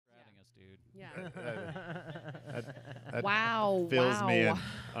dude. Yeah. That Wow. fills me in. Wow.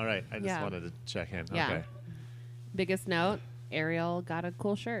 All right, I just Yeah. wanted to check in. Yeah. Okay. Biggest note, Ariel got a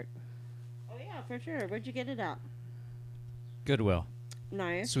cool shirt. Oh yeah, for sure. Where'd you get it at? Goodwill.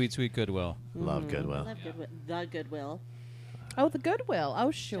 Nice. Sweet, sweet Goodwill. Love I Goodwill. love Goodwill. The Goodwill. Oh, the Goodwill.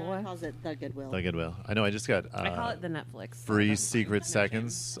 Oh, Sean sure. calls it the Goodwill. The Goodwill. I know. I just got I call it the Netflix. free Secret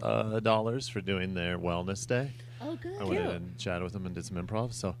Seconds dollars for doing their wellness day. Oh, good. I went in and chatted with them and did some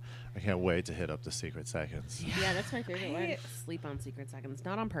improv, so I can't wait to hit up the Secret Seconds. Yeah, that's my favorite I one. sleep on Secret Seconds.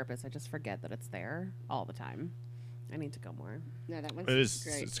 Not on purpose. I just forget that it's there all the time. I need to go more. No, that one's It is.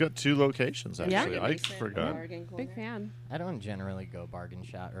 great. It's got 2 locations Yeah. actually. I Basement, forgot. bargain corner. Big fan. I don't generally go bargain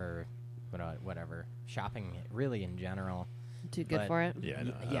shop or whatever shopping really in general. Too good But- for it. Yeah,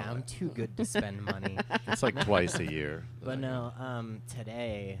 no, I Yeah, don't I'm too good to spend money. It's like twice a year. But no,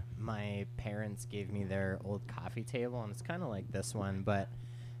 today my parents gave me their old coffee table, and it's kind of like this one, but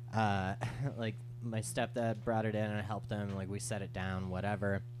like my stepdad brought it in and I helped him. Like we set it down,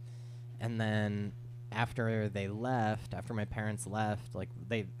 whatever, and then after they left, after my parents left, like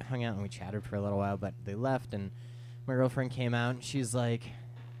they hung out and we chatted for a little while, but they left, and my girlfriend came out and she's like,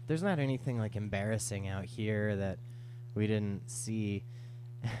 "There's not anything like embarrassing out here that we didn't see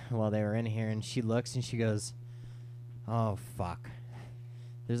while they were in here." And she looks and she goes, "Oh fuck,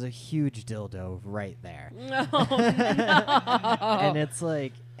 there's a huge dildo right there." And it's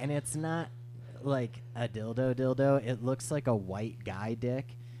like, and it's not like a dildo. It looks like a white guy dick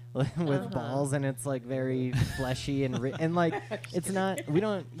with balls, and it's like very fleshy and and like it's not. We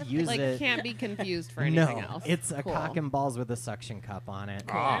don't use Like, it. can't be confused for anything No, else. it's a Cool. cock and balls with a suction cup on it.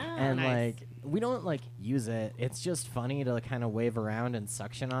 Ah. And Nice. like we don't like use it. It's just funny to kind of wave around and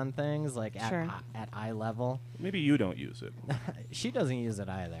suction on things like Sure. at eye level. Maybe you don't use it. She doesn't use it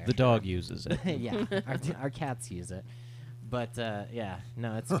either. The dog uses it. Yeah, our cats use it. But yeah,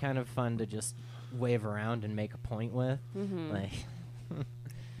 no, it's kind of fun to just wave around and make a point with. Mhm. Like,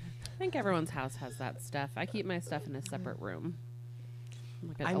 I think everyone's house has that stuff. I keep my stuff in a separate room.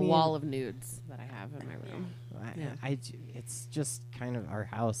 Like a I a mean- wall of nudes that I have in my room. Yeah. it's just kind of our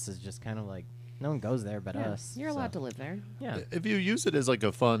house is just kind of like no one goes there but Yeah, us. You're so, allowed to live there. Yeah. If you use it as like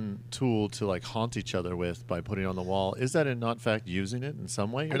a fun tool to like haunt each other with by putting it on the wall, is that in not fact using it in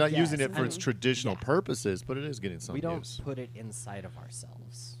some way? You're not using guess. it for its traditional Yeah. purposes, but it is getting some We don't use. put it inside of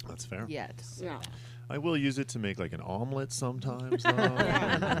ourselves. That's fair. Yet. No. I will use it to make like an omelet sometimes. It's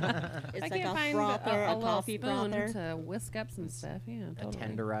I like can a find frother, a a little coffee spoon frother. to whisk up some stuff. Yeah, A totally.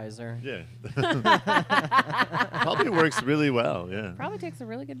 tenderizer. Yeah. Probably works really well. Yeah. Probably takes a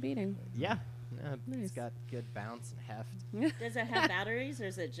really good beating. Yeah. Nice. It's got good bounce and heft. Does it have batteries or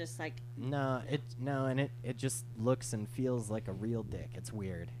is it just like No, and it just looks and feels like a real dick. It's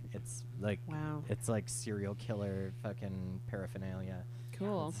weird. It's like Wow. it's like serial killer fucking paraphernalia.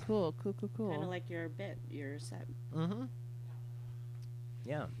 Cool. kind of like your set? Mm-hmm.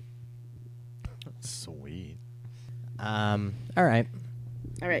 Yeah. Sweet. All right.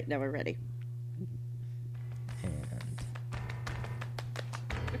 All right, now we're ready. And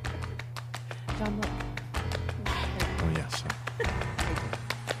John, look. Oh yes.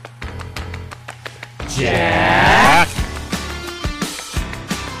 Jack.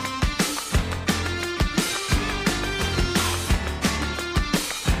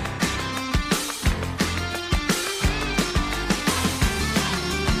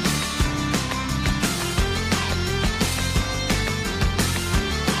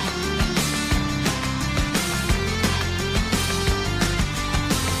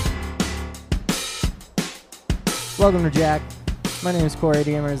 Welcome to Jack. My name is Corey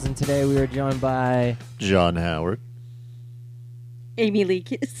Demers, and today we are joined by John Howard. Amy Lee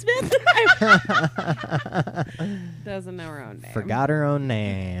Smith. Doesn't know her own name. Forgot her own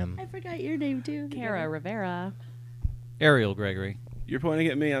name. I forgot your name too. Kara Rivera. Ariel Gregory. You're pointing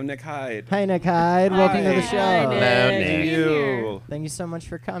at me. I'm Nick Hyde. Hi, Nick Hyde. Welcome to the Hi. show. Hi, Nick. Hello, Thank Nick. you. Thank you so much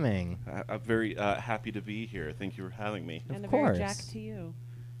for coming. I'm very happy to be here. Thank you for having me. And Of a very course. Jack to you.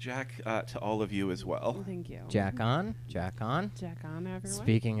 Jack, to all of you as well. Thank you. Jack on. Jack on. Jack on, everyone.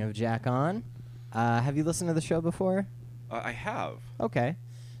 Speaking of Jack on, have you listened to the show before? I have. Okay.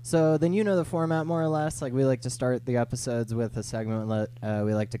 So then you know the format more or less. Like we like to start the episodes with a segment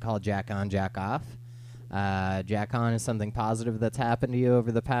we like to call Jack on, Jack off. Jack on is something positive that's happened to you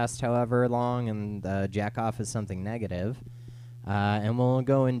over the past however long, and Jack off is something negative. And we'll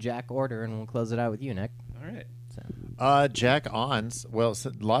go in Jack order, and we'll close it out with you, Nick. All right. So. Jack-ons. Well,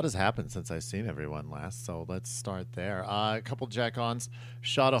 a lot has happened since I've seen everyone last, so let's start there. A couple Jack-ons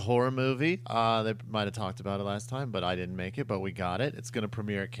shot a horror movie. They might have talked about it last time, but I didn't make it, but we got it. It's going to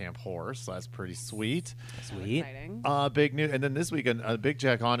premiere at Camp Horror, so that's pretty sweet. Sweet. Exciting. Big news. And then this weekend, a big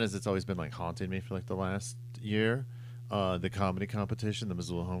Jack-on is it's always been like haunting me for like the last year. The comedy competition, the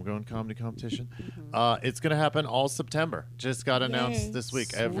Missoula Homegrown Comedy Competition. It's going to happen all September. Just got announced Yay. this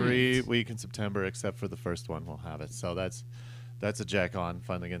week. Every week in September, except for the first one, we'll have it. So that's a Jack-on.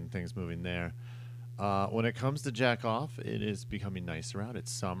 Finally getting things moving there. When it comes to Jack-off, it is becoming nicer out.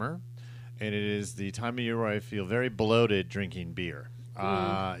 It's summer, and it is the time of year where I feel very bloated drinking beer.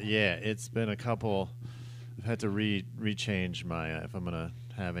 Yeah, it's been a couple. I've had to rechange my if I'm going to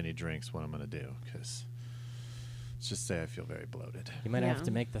have any drinks, what I'm going to do, because let's just say I feel very bloated. You might have Yeah.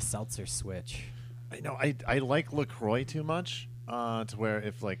 to make the seltzer switch. I know I like LaCroix too much to where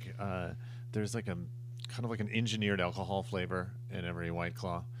if like there's like a kind of like an engineered alcohol flavor in every White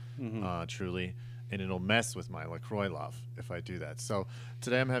Claw, truly, and it'll mess with my LaCroix love if I do that. So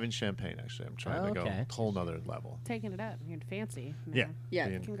today I'm having champagne. Actually, I'm trying to go Okay. a whole nother level. Taking it up. You're fancy. now. Yeah, Yeah.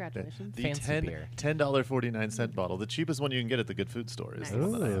 being- Congratulations. The Fancy beer. $10.49 bottle, the cheapest one you can get at the good food store is the Nice.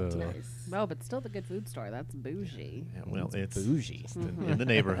 one that I have today. Nice. Well, but still the good food store. That's bougie. Yeah, well, it's Bougie. in the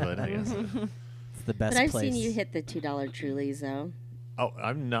neighborhood, I guess. It's the best But I've place. seen you hit the $2 Trulies, though. Oh,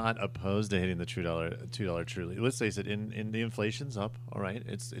 I'm not opposed to hitting the $2 truly. Let's face it, in the inflation's up. All right,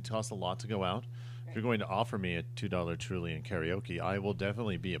 it costs a lot to go out. If you're going to offer me a $2 truly in karaoke, I will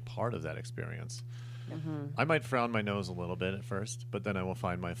definitely be a part of that experience. I might frown my nose a little bit at first, but then I will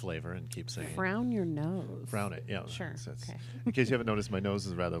find my flavor and keep singing. Frown your nose. Frown it, yeah. Sure. It's- Okay. In case you haven't noticed, my nose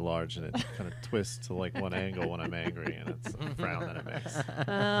is rather large and it kind of twists to like one angle when I'm angry, and it's a frown that it makes.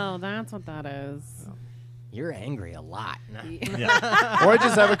 Oh, that's what that is. You're angry a lot. Yeah. Or I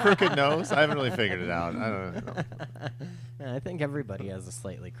just have a crooked nose. I haven't really figured it out. I don't know. I think everybody has a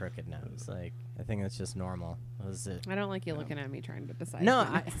slightly crooked nose. Like, I think that's just normal. Was it? I don't like you looking at me trying to decide. No, if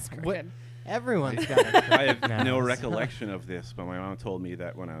I, it's what, crooked. everyone's got a crooked I have no nose. recollection of this, but my mom told me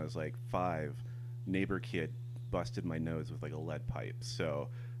that when I was like 5, neighbor kid busted my nose with like a lead pipe. So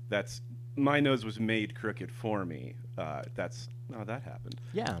that's my nose was made crooked for me. That's how that happened.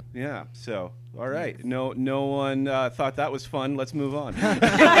 Yeah. Yeah. So all right. No one thought that was fun. Let's move on.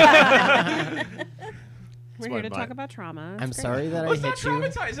 We're why here to my- talk about trauma. I'm It's great. sorry that Oh, I it's not hit you.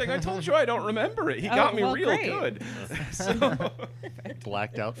 traumatizing. I told you I don't remember it. He Oh, got me well, real great. good. So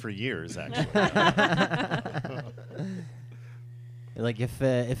Blacked out for years, actually. Like if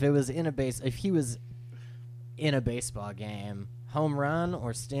it was in a if he was in a baseball game, home run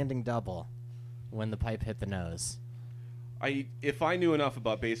or standing double when the pipe hit the nose. if I knew enough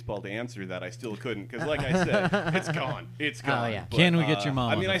about baseball to answer that, I still couldn't because, like I said, it's gone. It's gone. yeah. But, Can we get your mom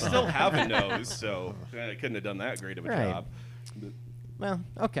I on mean, the I phone? still have a nose, so I couldn't have done that great of a Right. job. But Well,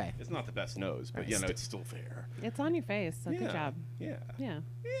 okay. it's not the best nose, but it's still there. It's on your face. So good Yeah. job. Yeah. Yeah.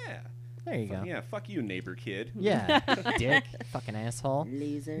 Yeah. There you go. Yeah. Fuck you, neighbor kid. Yeah, dick, fucking asshole.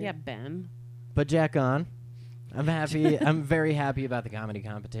 Loser. Yeah, Ben. But Jack on. I'm happy. I'm very happy about the comedy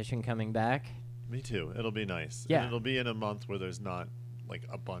competition coming back. Me too. It'll be nice. Yeah. And it'll be in a month where there's not like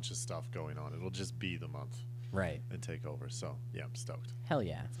a bunch of stuff going on. It'll just be the month Right. and take over. So yeah, I'm stoked. Hell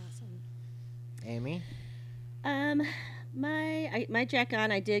yeah. Amy? My Jack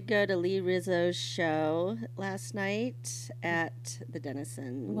on. I did go to Lee Rizzo's show last night at the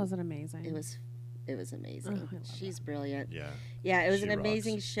Denison. Was it amazing? It was amazing. Oh, I love She's brilliant. Yeah. Yeah, it was She an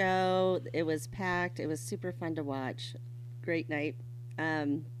amazing rocks. show. It was packed. It was super fun to watch. Great night.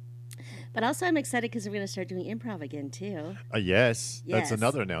 But also, I'm excited because we're going to start doing improv again too. Yes. Yes. That's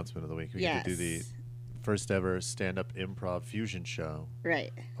another announcement of the week. We get to do the Yes. first ever stand-up improv fusion show,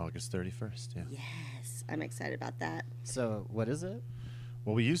 Right. August 31st. Yeah. Yes, I'm excited about that. So, what is it?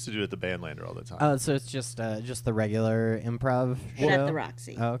 Well, we used to do it at the Bandlander all the time. Oh, so it's just the regular improv show? And at the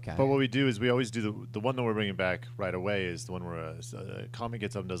Roxy. Oh, okay. But what we do is we always do the one that we're bringing back right away is the one where a comic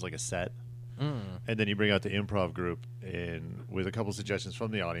gets up and does like a set, and then you bring out the improv group and with a couple suggestions from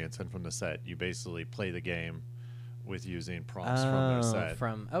the audience and from the set. You basically play the game with using prompts from their set.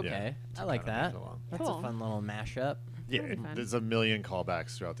 Okay. to I like kinda make that. it along. That's Cool. a fun little mashup. Yeah, That'll be and fun. there's a million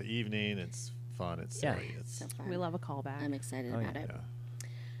callbacks throughout the evening. It's fun. It's Yeah. silly. It's So fun. We love a callback. I'm excited Oh, about yeah. it.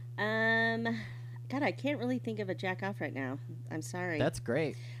 yeah. God, I can't really think of a jack off right now. I'm sorry. That's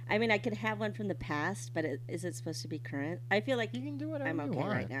great. I mean, I could have one from the past, but is it supposed to be current? I feel like You can do whatever I'm you okay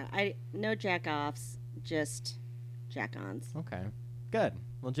want. right now. No jack offs, just jack ons. Okay. Good.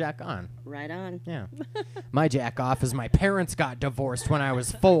 We'll jack on. Right on. Yeah. My jack off is my parents got divorced when I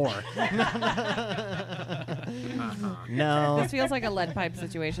was 4. No. This feels like a lead pipe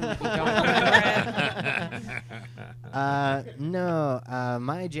situation. If you don't remember it. No.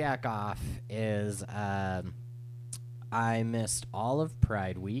 My jack off is I missed all of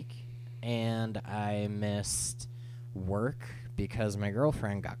Pride Week, and I missed work because my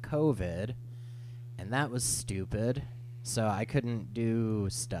girlfriend got COVID, and that was stupid. So I couldn't do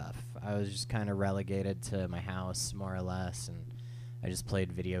stuff. I was just kind of relegated to my house, more or less, and I just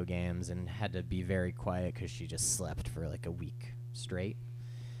played video games and had to be very quiet because she just slept for like a week straight.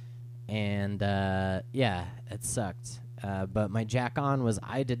 And yeah, it sucked. But my jack on was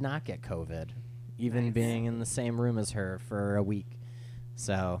I did not get COVID, even Nice. being in the same room as her for a week.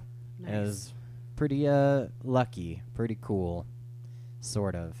 So it Nice. was pretty lucky, pretty cool,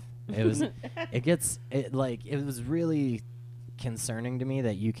 sort of. It was it was really concerning to me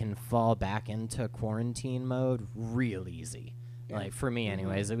that you can fall back into quarantine mode real easy. Yeah. Like for me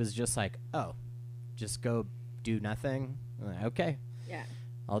anyways, it was just like, oh, just go do nothing. I'm like, okay, Yeah.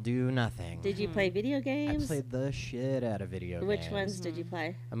 I'll do nothing. Did you play video I games? played the shit out of video Which games. ones did you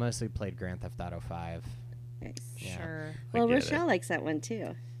play? I mostly played Grand Theft Auto 5. Nice. Yeah. Sure. Well, get it. Rochelle likes that one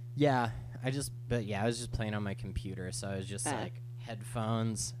too. Yeah, I was just playing on my computer, so I was just like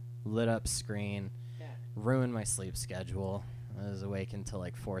headphones, lit up screen, ruined my sleep schedule. I was awake until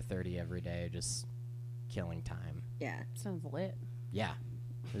like 4:30 every day, just killing time. Yeah. Sounds lit. Yeah,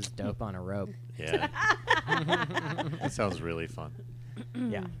 it was dope on a rope. Yeah. That sounds really fun.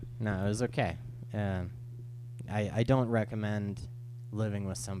 Yeah, no, it was okay. I don't recommend living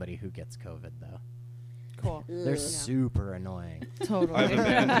with somebody who gets COVID though. Cool. They're Ugh. super annoying. Totally. I've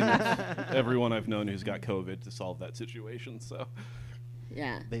abandoned everyone I've known who's got COVID to solve that situation. So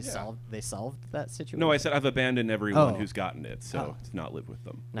Yeah. They solved that situation. no, I said I've abandoned everyone Oh. who's gotten it, so Oh. to not live with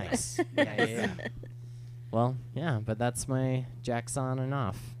them. Nice. Yeah. Well, yeah, but that's my jacks on and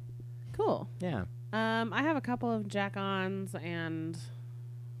off. Cool. Yeah. I have a couple of jack-ons and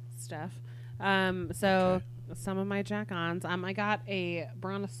stuff. So Okay. some of my jack-ons. I got a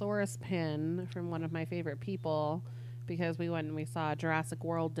Brontosaurus pin from one of my favorite people because we went and we saw Jurassic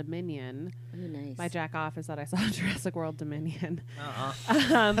World Dominion. Oh, nice. My jack-off is that I saw Jurassic World Dominion.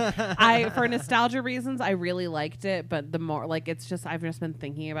 Uh-uh. For nostalgia reasons, I really liked it, but the more like it's just I've just been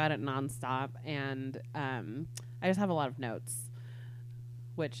thinking about it nonstop, and I just have a lot of notes.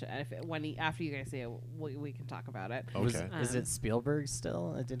 Which after you guys see it, we can talk about it. Okay. Is it Spielberg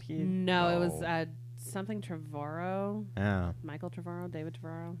still? Did he? No, it was No. something Trevorrow, Oh. Michael Trevorrow, David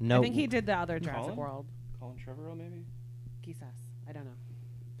Trevorrow. No. I think he did the other Jurassic Colin? World. Colin Trevorrow, maybe? Quizás. I don't know.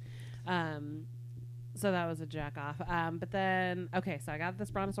 So that was a jack off. But then, okay, so I got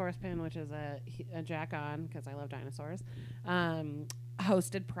this Brontosaurus pin, which is a jack on because I love dinosaurs.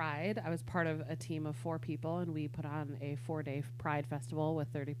 Hosted Pride. I was part of a team of 4 people, and we put on a 4-day Pride festival with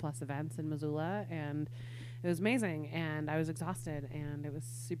 30 plus events in Missoula, and it was amazing. And I was exhausted, and it was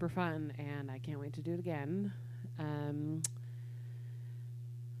super fun, and I can't wait to do it again. I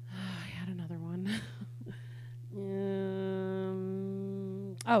had another one.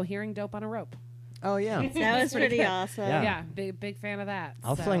 Hearing Dope on a Rope. Oh yeah. That was pretty good. awesome. Yeah. Yeah, big fan of that.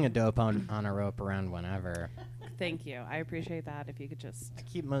 I'll so fling a dope on a rope around whenever. Thank you. I appreciate that. If you could just I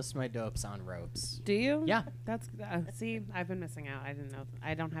keep most of my dopes on ropes. do you? Yeah. That's see, I've been missing out. I didn't know.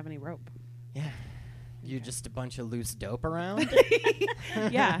 I don't have any rope. Yeah. You just a bunch of loose dope around?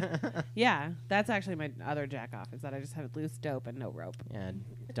 Yeah. That's actually my other jack off is that I just have loose dope and no rope. Yeah.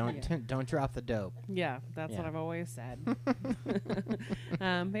 Don't drop the dope. Yeah, that's what Yeah. I've always said.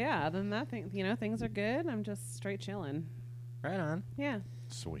 But yeah, other than that, things are good. I'm just straight chilling. Right on. Yeah.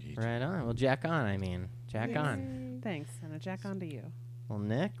 Sweet. Right on. Well, jack on, I mean. Jack on. Thanks, and a jack on to you. Well,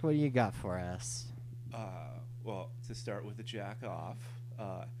 Nick, what do you got for us? Well, to start with the jack off,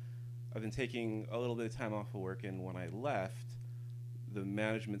 I've been taking a little bit of time off of work, and when I left, the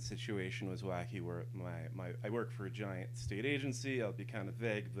management situation was wacky. Where I work for a giant state agency. I'll be kind of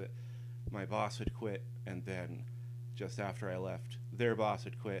vague, but my boss had quit, and then just after I left, their boss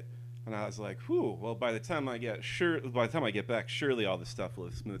had quit, and I was like, "Whew! Well, by the time I get back, surely all this stuff will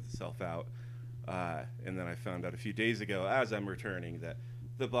have smoothed itself out." And then I found out a few days ago, as I'm returning, that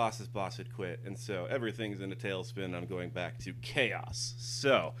the boss's boss had quit, and so everything's in a tailspin. I'm going back to chaos.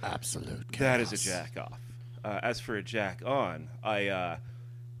 So Absolute chaos. that is a jack off. As for a jack on, I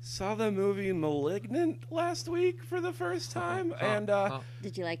saw the movie *Malignant* last week for the first time, and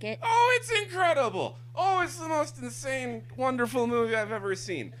Did you like it? oh, it's incredible! Oh, it's the most insane, wonderful movie I've ever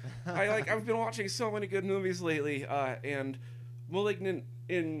seen. I've been watching so many good movies lately, and *Malignant*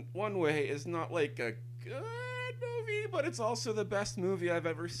 in one way is not like a good movie, but it's also the best movie I've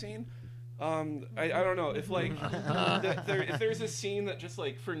ever seen. I don't know if like if there's a scene that just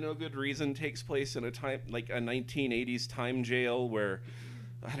like for no good reason takes place in a time like a 1980s time jail where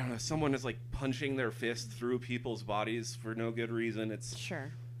I don't know someone is like punching their fist through people's bodies for no good reason. It's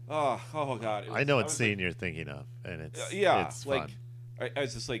Sure. oh god. I know what was scene you're thinking of, and it's yeah, it's like fun. I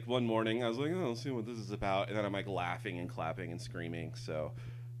was just like one morning I was like, oh, let's see what this is about, and then I'm like laughing and clapping and screaming. So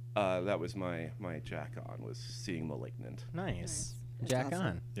that was my jack on was seeing *Malignant*. Nice. That's Jack awesome.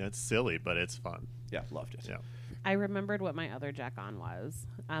 on. Yeah, it's silly, but it's fun. Yeah, loved it. Yeah. I remembered what my other Jack on was.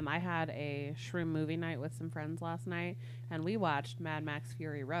 I had a shroom movie night with some friends last night, and we watched Mad Max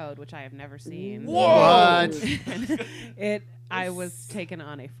Fury Road, which I have never seen. What? I was taken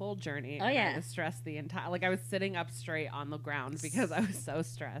on a full journey. Oh, and yeah. I was stressed the entire. Like I was sitting up straight on the ground because I was so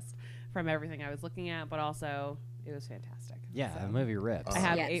stressed from everything I was looking at, but also it was fantastic. Yeah, So the movie rips. I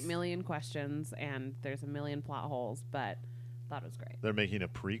have Yes. 8 million questions, and there's a million plot holes, but thought it was great. They're making a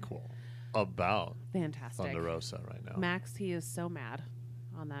prequel about Fantastic. Thunderosa right now. Max, he is so mad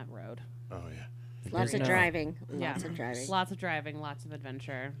on that road. Oh yeah. Lots of no- driving. Yeah. Lots of driving. Lots of driving, lots of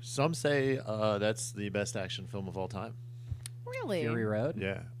adventure. Some say that's the best action film of all time. Really? Fury Road.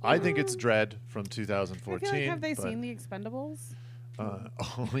 Yeah, I think it's Dread from I 2014. feel like, have they but, seen The Expendables?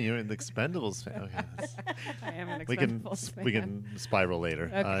 Oh, you're in the Expendables fan. Okay, that's- I am an we can Expendables fan. we can spiral later.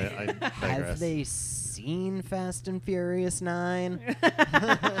 Okay. I digress. Have they seen Fast and Furious 9?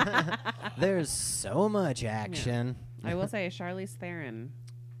 There's so much action. I will say Charlize Theron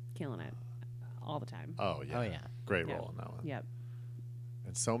killing it all the time. Oh yeah. Oh, yeah. Great Yeah. role in that one. Yep.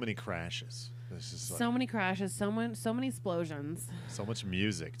 And so many crashes. This is like So many crashes, so many explosions. so much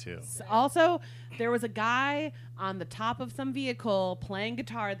music too. Also, there was a guy on the top of some vehicle playing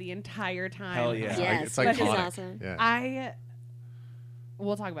guitar the entire time. Hell yeah. Yes, It's which is iconic. awesome. Yeah.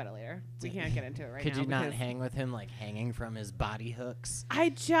 We'll talk about it later. We can't get into it right Could now. you not because hang with him, like hanging from his body hooks?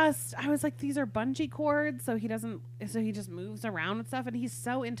 I was like, these are bungee cords, so he just moves around and stuff, and he's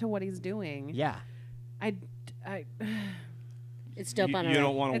so into what he's doing. Yeah. I It's dope on a You rope.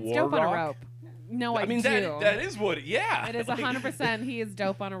 don't want a it's war dope rock? on a rope. No, I mean do. that is what. Yeah. It is Like- 100%. He is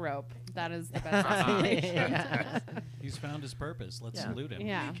dope on a rope. That is the best explanation. Yeah. He's found his purpose. Let's Yeah. salute him.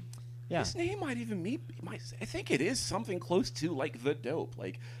 Yeah. Yeah. His name might even be. I think it is something close to like the dope.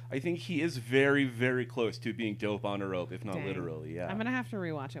 Like I think he is very, very close to being dope on a rope, if not Dang. literally. Yeah. I'm gonna have to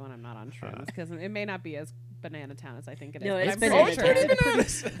rewatch it when I'm not on shrooms because it may not be as Banana Town as I think it is. No, but it's I'm Banana pretty Town. sure pretty it's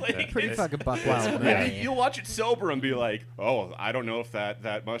bananas. Like, Pretty it's- fucking buck wild Yeah. movie. You'll watch it sober and be like, "Oh, I don't know if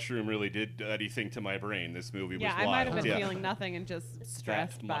that mushroom really did anything to my brain. This movie was Yeah, wild." I might have been Yeah. feeling nothing and just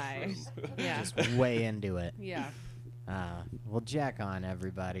stressed by. mushroom. Yeah. Just way into it. Yeah. Well, Jack on,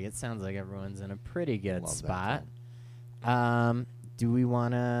 everybody. It sounds like everyone's in a pretty good Love that spot. Do we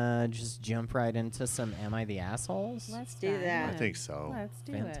want to just jump right into some Am I the Assholes? Let's do dive that. I in. think so. Let's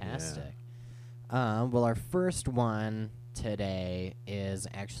do it. Fantastic. Well, our first one today is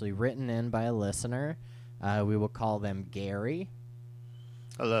actually written in by a listener. We will call them Gary.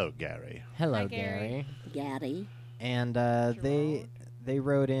 Hello, Gary. Hello, Hi, Gary. Gaddy. And they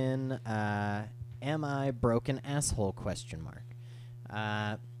wrote in, "Am I broken asshole?" ?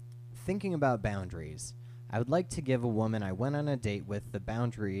 Thinking about boundaries. I would like to give a woman I went on a date with the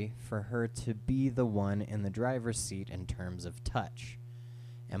boundary for her to be the one in the driver's seat in terms of touch.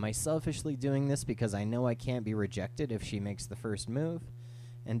 Am I selfishly doing this because I know I can't be rejected if she makes the first move?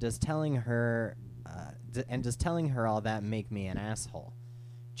 And does telling her all that make me an asshole?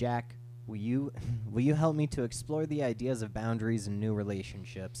 Jack, will you help me to explore the ideas of boundaries in new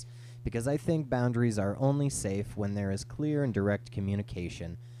relationships? Because I think boundaries are only safe when there is clear and direct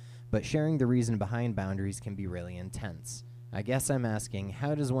communication, but sharing the reason behind boundaries can be really intense. I guess I'm asking,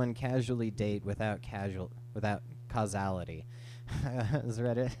 how does one casually date without causality? I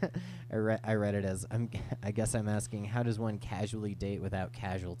read it as I guess I'm asking, how does one casually date without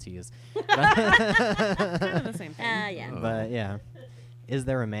casualties? Kind of the same thing. Yeah. But yeah. Is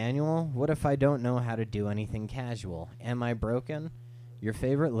there a manual? What if I don't know how to do anything casual? Am I broken? Your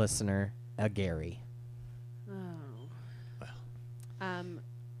favorite listener, a Gary. Oh.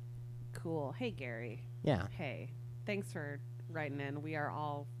 Cool. Hey, Gary. Yeah. Hey. Thanks for writing in. We are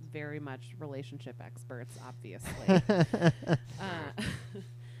all very much relationship experts, obviously.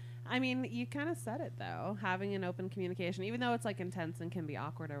 I mean, you kind of said it, though. Having an open communication, even though it's, like, intense and can be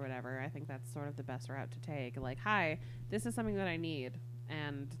awkward or whatever, I think that's sort of the best route to take. Like, hi, this is something that I need,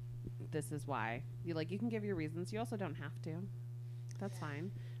 and this is why. You can give your reasons. You also don't have to. That's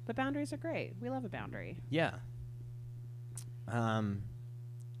fine. But boundaries are great. We love a boundary. Yeah.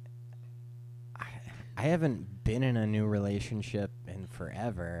 I haven't been in a new relationship in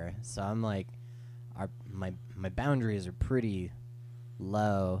forever, so I'm like, my boundaries are pretty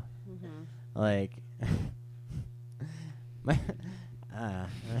low. Like,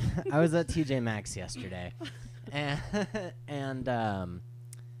 I was at TJ Maxx yesterday, and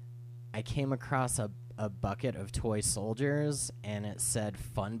I came across a bucket of toy soldiers, and it said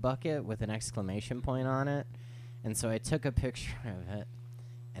 "Fun Bucket" with an exclamation point on it. And so I took a picture of it,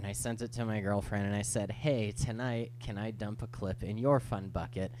 and I sent it to my girlfriend, and I said, "Hey, tonight, can I dump a clip in your fun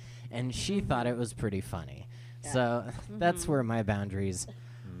bucket?" And she thought it was pretty funny. Yeah. So that's where my boundaries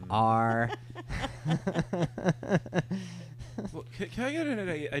are. Well, can I get an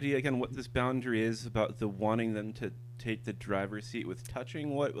idea again what this boundary is about the wanting them to take the driver's seat with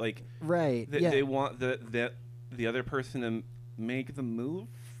touching? What, like, Right. they want the other person to make the move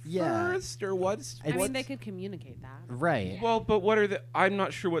Yeah. first, or what's? I mean, what's- they could communicate that. Right. Well, but what are the? I'm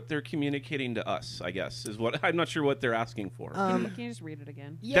not sure what they're communicating to us. I guess is what I'm not sure what they're asking for. Can you just read it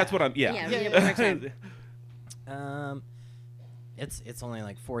again? That's what I'm. Yeah. Yeah, read it one more time. It's only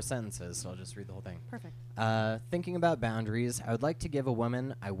like 4 sentences, so I'll just read the whole thing. Perfect. Thinking about boundaries, I would like to give a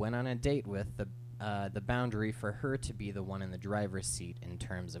woman I went on a date with the boundary for her to be the one in the driver's seat in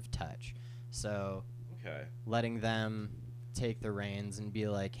terms of touch. So Okay. letting them take the reins and be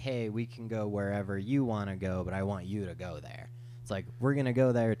like, hey, we can go wherever you want to go, but I want you to go there. It's like, we're going to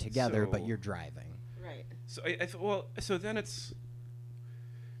go there together, but So- you're driving. Right. So well, so then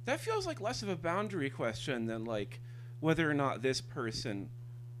that feels like less of a boundary question than like whether or not this person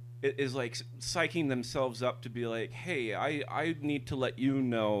is like psyching themselves up to be like, hey, I need to let you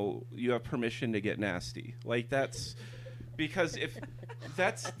know you have permission to get nasty. Like that's because if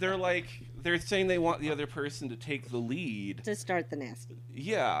they're saying they want the other person to take the lead. To start the nasty.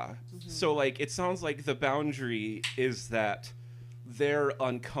 Yeah. So like it sounds like the boundary is that they're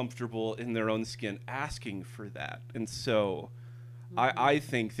uncomfortable in their own skin asking for that. And so I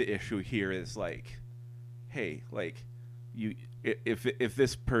think the issue here is like, hey, like you if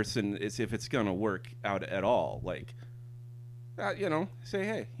this person is if it's gonna work out at all, like say,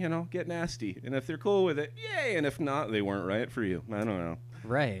 hey, get nasty. And if they're cool with it, yay, and if not, they weren't right for you. I don't know.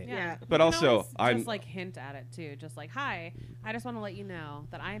 Right. Yeah. But You can also, always I'm- just like hint at it too, just like, hi, I just want to let you know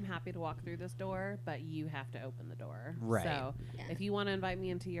that I am happy to walk through this door, but you have to open the door. Right. So Yeah. if you want to invite me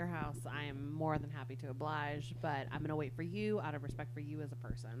into your house, I am more than happy to oblige, but I'm gonna wait for you out of respect for you as a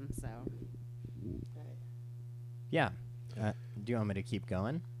person. So Yeah. Do you want me to keep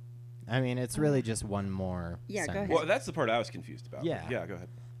going? I mean, it's really just one more. Yeah, go sentence. ahead. Well, that's the part I was confused about. Yeah. Yeah, go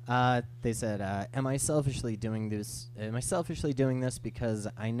ahead. They said, "Am I selfishly doing this? Am I selfishly doing this because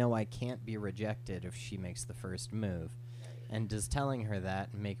I know I can't be rejected if she makes the first move? And does telling her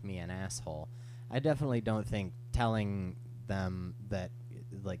that make me an asshole? I definitely don't think telling them that,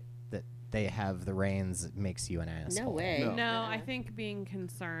 like, that they have the reins makes you an asshole. way. No. no, I think being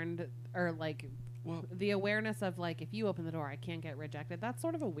concerned or like Well, the awareness of like if you open the door, I can't get rejected. That's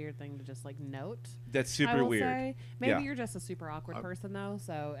sort of a weird thing to just like note. that's I super will weird. say. Maybe Yeah. you're just a super awkward person though,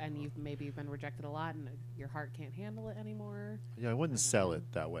 so and you've maybe been rejected a lot and your heart can't handle it anymore. Yeah, I wouldn't sell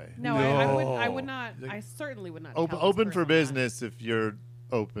it that way. No, I No. would not. Like, I certainly would not. Open, tell this open for person that. business if you're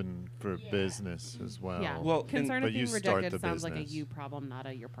open for business as well. Yeah. Well, concern but of you being start rejected the sounds like a business. you problem, not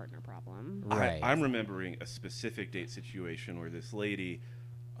a your partner problem. Right. I'm remembering a specific date situation where this lady,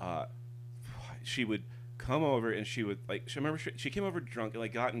 she would come over and she would like. She came over drunk and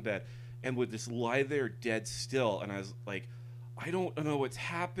like got in bed and would just lie there dead still. And I was like, I don't know what's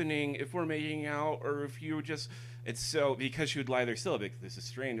happening if we're making out or if you just. It's so because she would lie there still. I'd be like, this is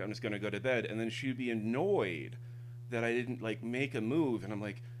strange. I'm just gonna go to bed, and then she'd be annoyed that I didn't like make a move, and I'm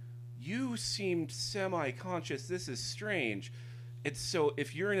like, you seemed semi-conscious. This is strange. It's so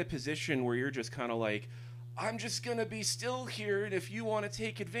if you're in a position where you're just kind of like, I'm just gonna be still here, and if you want to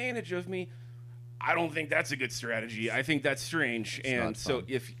take advantage of me, I don't think that's a good strategy. I think that's strange. It's and not so fun.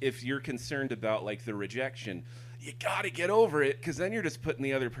 if you're concerned about like the rejection, you got to get over it because then you're just putting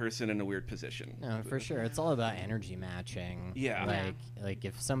the other person in a weird position. No, for sure. It's all about energy matching. Yeah. Like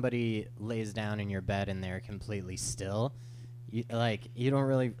if somebody lays down in your bed and they're completely still, you don't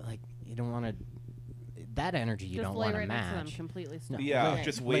really you don't want to that energy you Just don't lay want to right next to them, match. completely No. still. Yeah, Right.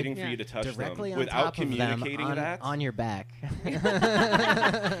 just Like, waiting for yeah. you to touch Directly them on without top of them communicating on, that. on your back.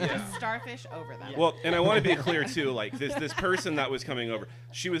 Just starfish over them. Well, and I want to be clear too. Like this person that was coming over,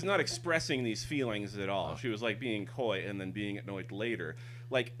 she was not expressing these feelings at all. She was like being coy and then being annoyed later.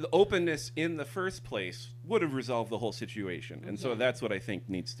 Like the openness in the first place would have resolved the whole situation, and so that's what I think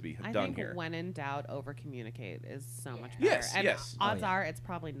needs to be I done think here. when in doubt, over communicate is so much better. Yes, and yes. odds Oh, yeah. are it's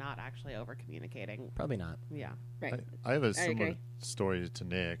probably not actually over communicating. Probably not. Yeah. Right. I have a similar agree. story to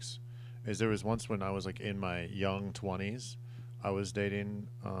Nick's. Is there was once when I was like in my young 20s, I was dating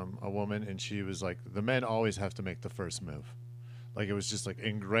a woman, and she was like, the men always have to make the first move. Like, it was just like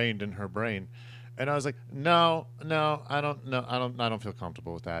ingrained in her brain. And I was like, no, I don't feel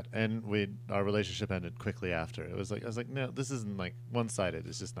comfortable with that. And our relationship ended quickly after. I was like, no, this isn't like one-sided.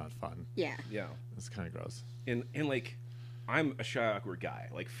 It's just not fun. Yeah. Yeah. It's kind of gross. And like, I'm a shy, awkward guy.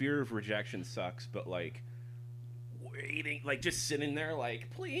 Like, fear of rejection sucks, but like, waiting, like just sitting there, like,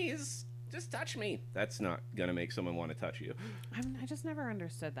 please, just touch me. That's not gonna make someone want to touch you. I just never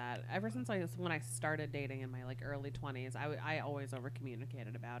understood that. Ever since when I started dating in my like early 20s, I always over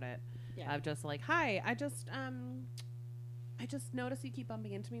communicated about it. Yeah. Of just like, hi, I just notice you keep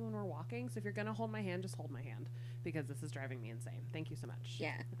bumping into me when we're walking. So if you're gonna hold my hand, just hold my hand because this is driving me insane. Thank you so much.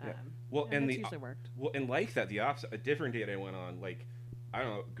 Yeah. Yeah. Well, and and that's the usually worked. well, and like that, the opposite. A different date I went on, like, I don't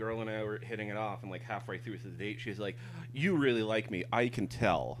know, girl and I were hitting it off, and like halfway through the date, she's like, "You really like me, I can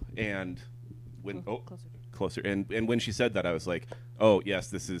tell." And when closer, and when she said that, I was like, "Oh yes,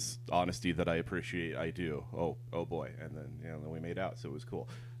 this is honesty that I appreciate. I do." Oh boy, and then then we made out, so it was cool.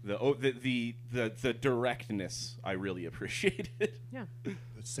 The directness I really appreciated. Yeah. It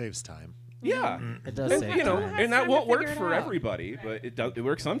saves time. Yeah, It does and, save you know, time. and that Time to won't work figure it for out. everybody, but it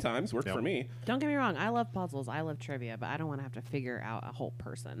works sometimes. Worked Yep. for me. Don't get me wrong. I love puzzles. I love trivia, but I don't want to have to figure out a whole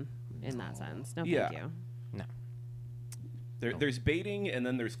person in that sense. No, Yeah. thank you. No. There's baiting, and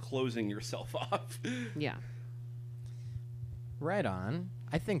then there's closing yourself off. Yeah. Right on.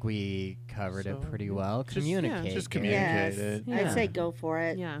 I think we covered it So, pretty yeah, well. just- Communicate. just Gary. communicate. Yes. it. Yeah. I'd say go for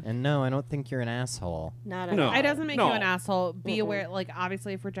it. Yeah. And no, I don't think you're an asshole. Not at No. all. It doesn't make you No. an asshole. Be Mm-mm. aware, like,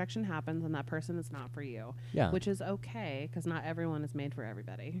 obviously, if rejection happens and that person is not for you, Yeah. which is okay because not everyone is made for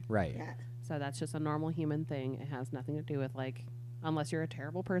everybody. Right. Yeah. So that's just a normal human thing. It has nothing to do with, like, unless you're a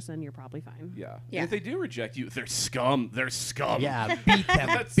terrible person, you're probably fine. Yeah. Yeah. And if they do reject you, they're scum. They're scum. Yeah, beat them.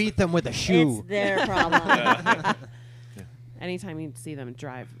 That's- Beat them with a It's shoe. their problem. Anytime you see them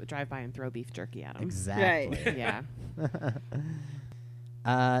drive by and throw beef jerky at them. Exactly. Yeah.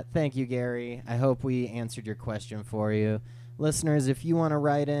 Thank you, Gary. I hope we answered your question for you. Listeners, if you want to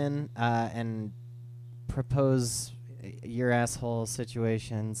write in and propose your asshole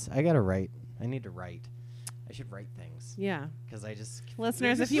situations, I need to write. I should write things Yeah. because I just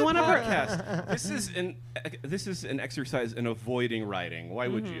Listeners, This if you is want a to. podcast. This is an exercise in avoiding writing. Why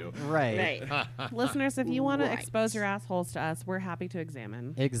would you? right. Right. Listeners, if you want to Right. expose your assholes to us, we're happy to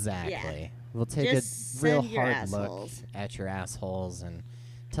examine. Exactly. We'll take Just a real send your hard look assholes. at your assholes and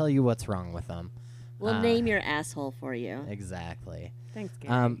tell you what's wrong with them. We'll name your asshole for you. Exactly. Thanks,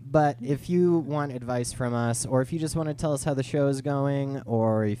 Gary. But if you want advice from us, or if you just want to tell us how the show is going,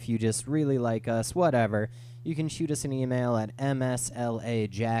 or if you just really like us, whatever, you can shoot us an email at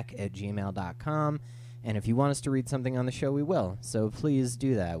mslajack@gmail.com. And if you want us to read something on the show, we will. So please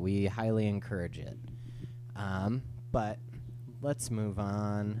do that. We highly encourage it. But let's move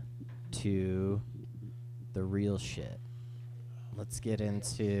on to the real shit. Let's get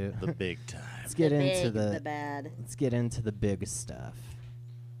into The big time. let's get the into big, the bad. let's get into the big stuff.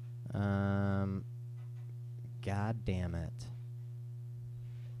 God damn it.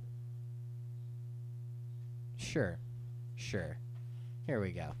 Sure. Here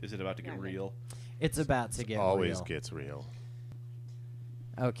we go. Is it about to get Right. real? It's about to get Always real. gets real.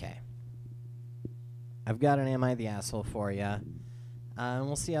 Okay. I've got an Am I the Asshole for you. And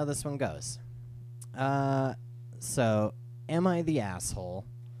we'll see how this one goes. So, am I the asshole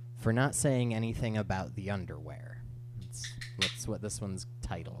for not saying anything about the underwear? That's what this one's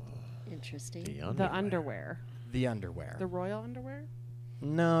titled. Interesting. The the underwear. The underwear. The royal underwear?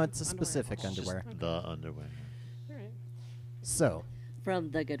 No, it's a Underwear. specific It's just- underwear. The underwear. All right. So,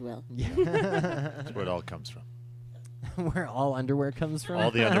 From the Goodwill. That's where it all comes from. where all underwear comes from? All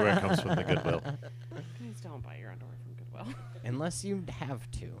the underwear comes from the Goodwill. Guys, don't buy your underwear from Goodwill. Unless you have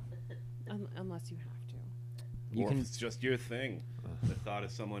to. Unless you have to. You Or can if it's just your thing. The thought of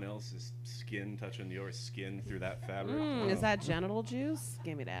someone else's skin touching your skin through that fabric. Is that genital juice?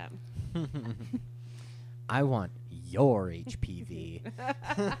 Give me that. I want your HPV.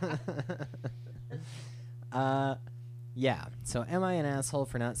 Yeah, so am I an asshole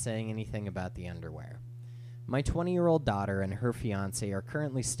for not saying anything about the underwear? My 20-year-old daughter and her fiancé are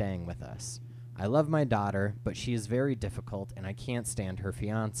currently staying with us. I love my daughter, but she is very difficult and I can't stand her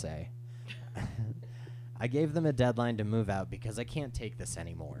fiancé. I gave them a deadline to move out because I can't take this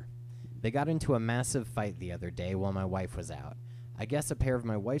anymore. They got into a massive fight the other day while my wife was out. I guess a pair of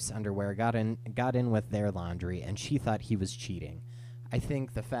my wife's underwear got in with their laundry, and she thought he was cheating. I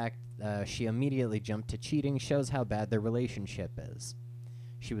think the fact she immediately jumped to cheating shows how bad their relationship is.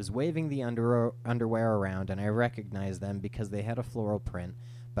 She was waving the underwear around, and I recognized them because they had a floral print,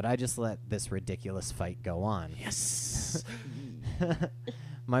 but I just let this ridiculous fight go on. Yes.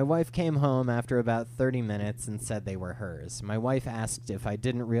 My wife came home after about 30 minutes and said they were hers. My wife asked if I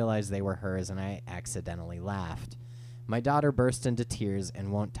didn't realize they were hers, and I accidentally laughed. My daughter burst into tears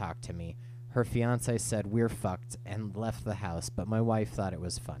and won't talk to me. Her fiancé said we're fucked and left the house, but my wife thought it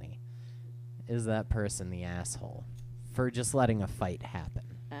was funny. Is that person the asshole for just letting a fight happen?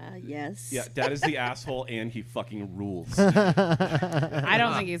 Yes. Yeah, Dad is the asshole, and he fucking rules. I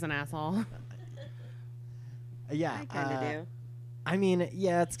don't think he's an asshole. Yeah, I kind of do. I mean,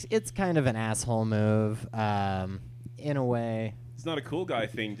 yeah, it's kind of an asshole move, in a way. It's not a cool guy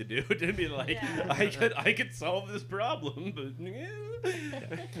thing to do to be like, I could solve this problem, but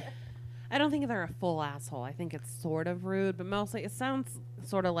I don't think they're a full asshole. I think it's sort of rude, but mostly it sounds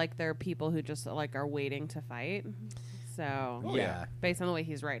sort of like they're people who just like are waiting to fight. So Yeah. based on the way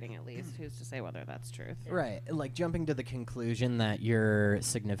he's writing, at least, who's to say whether that's truth? Right, like jumping to the conclusion that your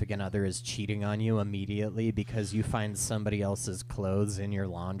significant other is cheating on you immediately because you find somebody else's clothes in your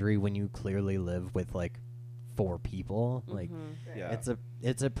laundry when you clearly live with like 4 people. Like, yeah.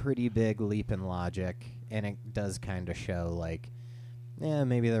 it's a pretty big leap in logic, and it does kind of show like, yeah,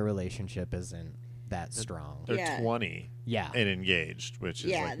 maybe the relationship isn't that strong. They're Yeah. 20 Yeah, and engaged, which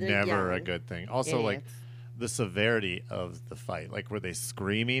is Yeah, like they're never a young. good thing. Also, like Idiots. the severity of the fight. Like, were they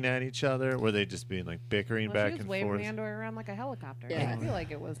screaming at each other? Were they just being like bickering Well, back she was and waving forth? the underwear around like a helicopter. Yeah. I feel like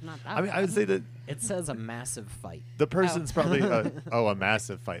it was not that I mean, I would bad. say that it says a massive fight. the person's probably a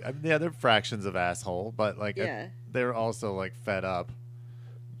massive fight. I mean, yeah, they're fractions of asshole, but like Yeah. they're also like fed up.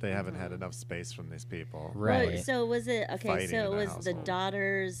 They haven't had enough space from these people. Right. Well, so was it okay? Fighting So in it the was the household.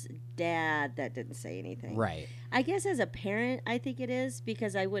 daughter's dad that didn't say anything. Right. I guess as a parent, I think it is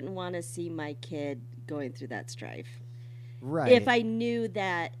because I wouldn't want to see my kid going through that strife. Right. If I knew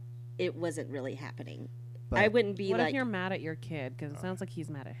that it wasn't really happening, I But- wouldn't be What like, if you're mad at your kid? Because it sounds like he's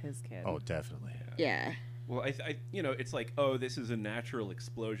mad at his kid. Oh, definitely. yeah, Well, it's like, oh, this is a natural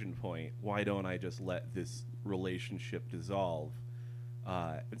explosion point. Why don't I just let this relationship dissolve?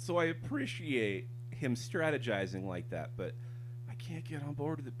 And so I appreciate him strategizing like that, but I can't get on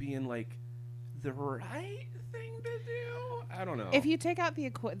board with it being like the right thing to do. I don't know. If you take out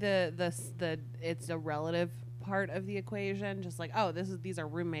the it's a relative part of the equation, just like, oh, these are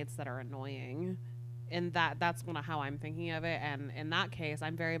roommates that are annoying, and that's kind of how I'm thinking of it. And in that case,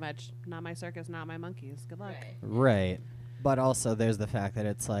 I'm very much not my circus, not my monkeys. Good luck. Right. But also there's the fact that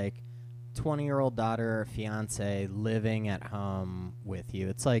it's like 20-year-old daughter or fiance living at home with you.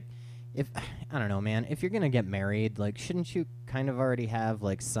 It's like, if I don't know, man, if you're going to get married, like shouldn't you kind of already have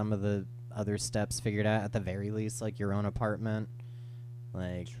like some of the other steps figured out, at the very least, like your own apartment?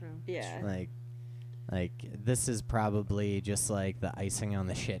 Like True. yeah. like this is probably just like the icing on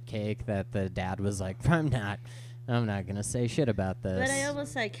the shit cake that the dad was like, I'm not going to say shit about this. But I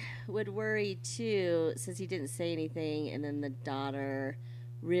almost like would worry too, since he didn't say anything, and then the daughter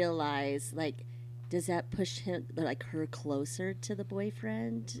realized, like, does that push him, like, her closer to the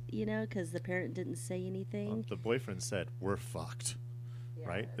boyfriend? You know, because the parent didn't say anything. The boyfriend said, "We're fucked."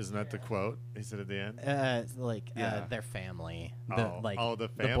 Right? Isn't that the quote he said at the end? Yeah. Their family. The The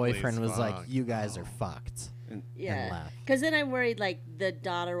family's boyfriend was like, fucked. you guys Oh. are fucked. And Yeah, left. because then I'm worried, like, the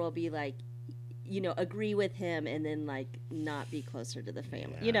daughter will be like, you know, agree with him and then like not be closer to the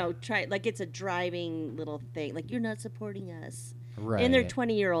family. You know, try like it's a driving little thing. Like, you're not supporting us. Right. In their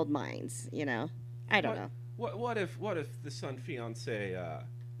 20-year-old minds, you know. I don't know. What if the son fiance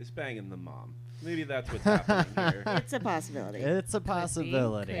is banging the mom? Maybe that's what's happening here. It's a possibility. It's a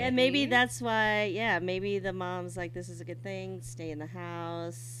possibility. Could And maybe be. that's why, yeah, maybe the mom's like, this is a good thing, stay in the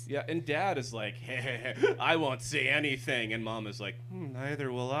house. Yeah, and dad is like, hey, I won't say anything, and mom is like,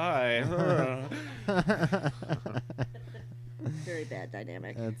 neither will I. Very bad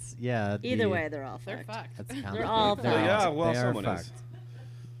dynamic. Yeah. Either way, they're all They're fucked. fucked. It's They're all complicated. fucked. Yeah, well, They are someone is.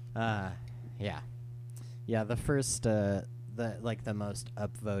 fucked. Yeah. The first, the most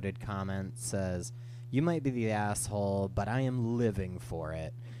upvoted comment says, "You might be the asshole, but I am living for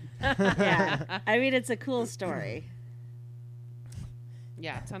it." Yeah. I mean, it's a cool story.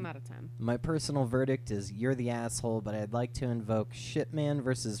 Yeah, 10 out of 10. My personal verdict is you're the asshole, but I'd like to invoke Shitman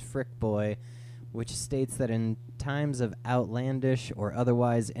versus Frick Boy, which states that in times of outlandish or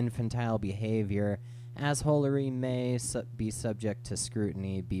otherwise infantile behavior, assholery may be subject to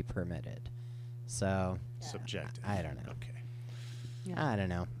scrutiny, be permitted. So, Subjective. I don't know. Okay. I don't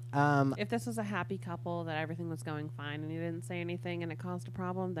know. If this was a happy couple that everything was going fine and you didn't say anything and it caused a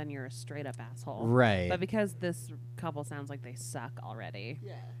problem, then you're a straight up asshole. Right. But because this couple sounds like they suck already,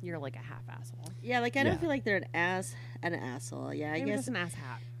 Yeah. you're like a half asshole. Yeah, like I don't Yeah. feel like they're an asshole. Yeah, I Maybe guess just an ass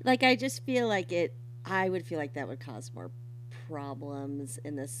hat. like I just feel like I would feel like that would cause more problems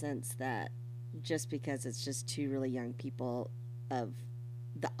in the sense that just because it's just two really young people, of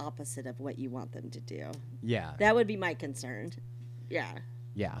the opposite of what you want them to do. Yeah. That would be my concern. Yeah.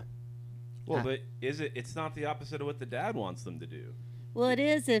 Yeah. Well, but it's not the opposite of what the dad wants them to do. Well, it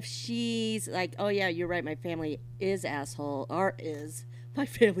is if she's like, oh, yeah, you're right. My family is asshole. My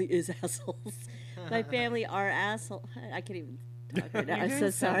family is assholes. My family are asshole. I can't even talk right now. I'm so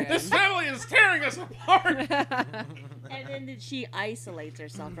sorry. This family is tearing us apart. And then she isolates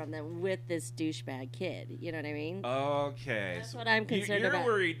herself from them with this douchebag kid. You know what I mean? Okay. That's what I'm concerned you're about.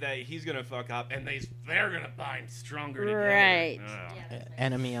 You're worried that he's going to fuck up and they're going to bind stronger together. Right.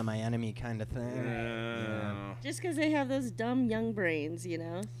 Enemy of my enemy kind of thing. Just because they have those dumb young brains, you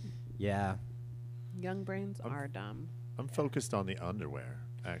know? Yeah. Young brains are dumb. I'm focused on the underwear,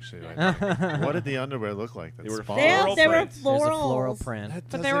 actually. Right now. What did the underwear look like? They were Spawn? They were prints. There's a florals. floral print. That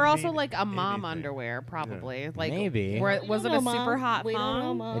But they were doesn't also mean like a mom anything. underwear, probably. Like Maybe. Was it We a don't know, super Mom. hot We don't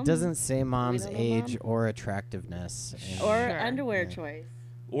know, mom? Mom. It doesn't say mom's don't know, age Mom. or attractiveness. Or Sure. underwear choice.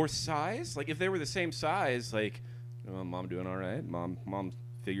 Or size. Like, if they were the same size, like, oh, mom doing all right. Mom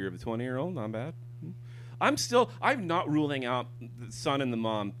figure of a 20-year-old, not bad. I'm not ruling out the son and the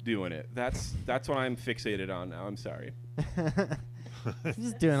mom doing it. That's what I'm fixated on now. I'm sorry.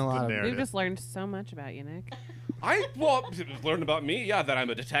 Just doing a lot of. narrative. We've just learned so much about you, Nick. I learned about me, yeah, that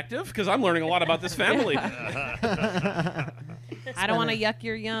I'm a detective, because I'm learning a lot about this family. I don't want to yuck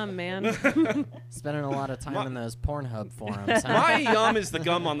your yum, man. Spending a lot of time in those Pornhub forums. Huh? My yum is the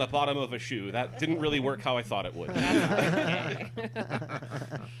gum on the bottom of a shoe. That didn't really work how I thought it would.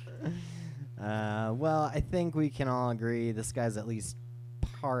 Well, I think we can all agree this guy's at least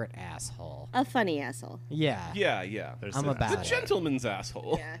part asshole. A funny asshole. Yeah. Yeah. There's I'm the- about The it. gentleman's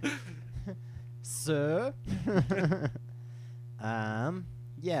asshole. Yeah. Sir.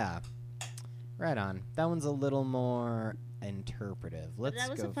 Yeah. Right on. That one's a little more interpretive. Let's That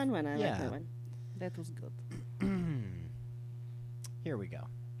was go. a fun one. I like yeah. that one. That was good. Here we go.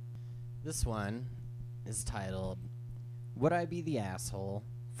 This one is titled, Would I Be the Asshole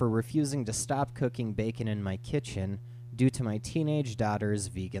for Refusing to Stop Cooking Bacon in My Kitchen Due to My Teenage Daughter's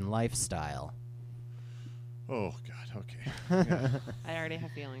Vegan Lifestyle? Oh, God. Okay. I already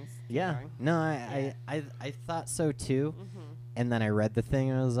have feelings. Keep Yeah. going. No, I thought so too. Mhm. And then I read the thing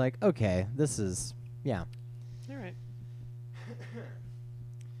and I was like, okay, this is, yeah. All right.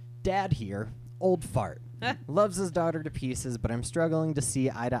 Dad here, old fart. Loves his daughter to pieces, but I'm struggling to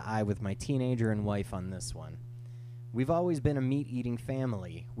see eye to eye with my teenager and wife on this one. We've always been a meat-eating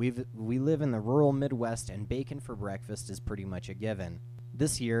family. We live in the rural Midwest, and bacon for breakfast is pretty much a given.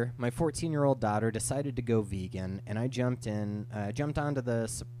 This year, my 14-year-old daughter decided to go vegan, and I jumped onto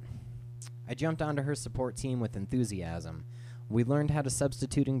her support team with enthusiasm. We learned how to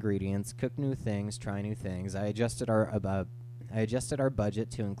substitute ingredients, cook new things, try new things. I adjusted our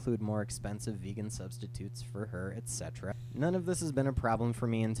budget to include more expensive vegan substitutes for her, etc. None of this has been a problem for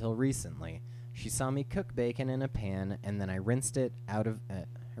me until recently. She saw me cook bacon in a pan, and then I rinsed it out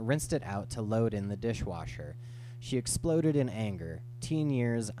to load in the dishwasher. She exploded in anger. Teen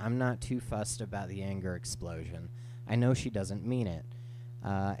years, I'm not too fussed about the anger explosion. I know she doesn't mean it.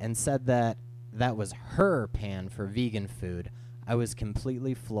 And said that was her pan for vegan food. I was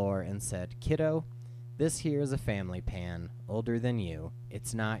completely floored and said, "Kiddo, this here is a family pan, older than you.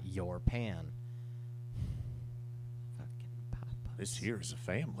 It's not your pan." Fucking papa. This here is a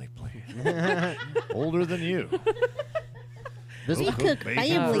family plan. Older than you. This, We Cook cook bacon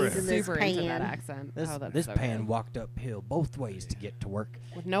families for in this Super into that pan. accent. this, Oh, that's this so pan good. walked uphill both ways to get to work.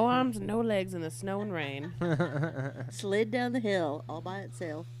 With no arms and no legs in the snow and rain. Slid down the hill all by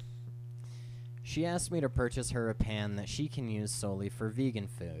itself. She asked me to purchase her a pan that she can use solely for vegan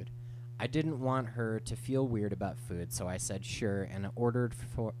food. I didn't want her to feel weird about food, so I said sure and ordered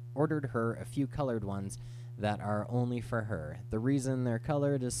her a few colored ones that are only for her. The reason they're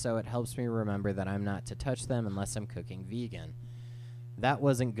colored is so it helps me remember that I'm not to touch them unless I'm cooking vegan. That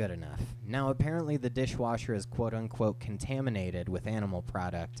wasn't good enough. Now apparently the dishwasher is quote-unquote contaminated with animal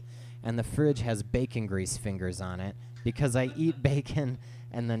product, and the fridge has bacon grease fingers on it because I eat bacon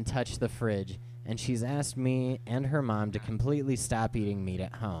and then touch the fridge, and she's asked me and her mom to completely stop eating meat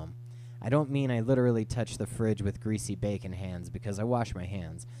at home. I don't mean I literally touch the fridge with greasy bacon hands because I wash my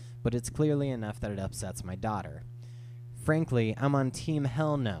hands, but it's clearly enough that it upsets my daughter. Frankly, I'm on team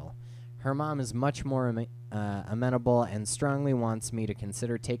hell no. Her mom is much more amenable and strongly wants me to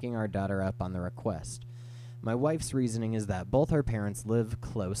consider taking our daughter up on the request. My wife's reasoning is that both our parents live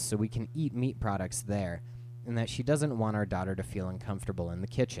close so we can eat meat products there, and that she doesn't want our daughter to feel uncomfortable in the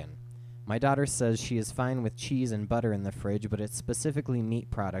kitchen. My daughter says she is fine with cheese and butter in the fridge, but it's specifically meat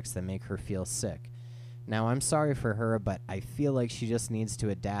products that make her feel sick. Now, I'm sorry for her, but I feel like she just needs to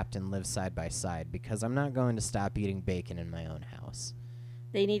adapt and live side by side because I'm not going to stop eating bacon in my own house.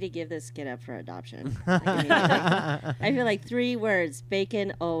 They need to give this kid up for adoption. I feel like 3 words: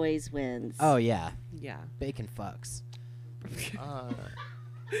 bacon always wins. Oh, yeah. Yeah. Bacon fucks.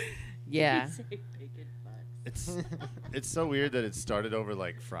 Yeah. It's so weird that it started over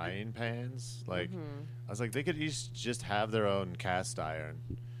like frying pans. Like I was like, they could each just have their own cast iron,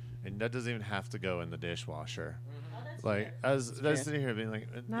 and that doesn't even have to go in the dishwasher. Like I was sitting here being like,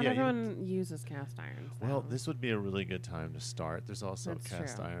 Not yeah, everyone uses cast irons. well, though. this would be a really good time to start. There's also That's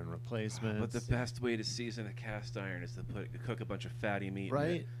cast true. iron replacements. But the best way to season a cast iron is to cook a bunch of fatty meat in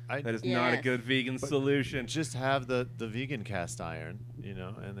right? it. That is not a Yes. good vegan But solution. just have the vegan cast iron,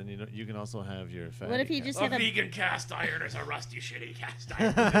 and then you can also have your fatty. What if you cast just had a vegan cast iron is a rusty, shitty cast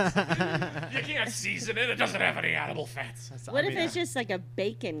iron. You can't season it. It doesn't have any animal fats. What if it's just like a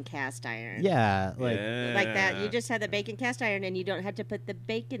bacon cast iron? Yeah, like Like that. You just have the bacon cast iron and you don't have to put the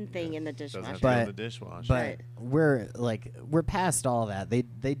bacon thing in the doesn't have dishwasher. to go in But- the dishwasher. but Right. we're past all that. They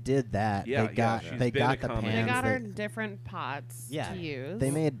did that. Yeah, they got she's they been got the accommodating. pans. They got they, her different pots Yeah. to use.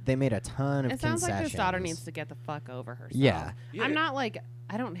 they made a ton of It sounds like this daughter concessions. needs to get the fuck over herself. Yeah. Yeah. I'm not like,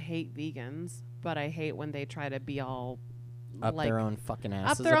 I don't hate vegans, but I hate when they try to be all up like their own fucking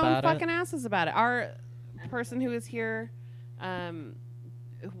up asses their own about fucking it. asses about it. Our person who is here,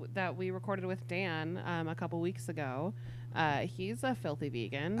 that we recorded with Dan a couple weeks ago, he's a filthy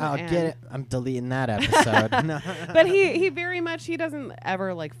vegan. Oh, and- get it! I'm deleting that episode. No. But he very much, he doesn't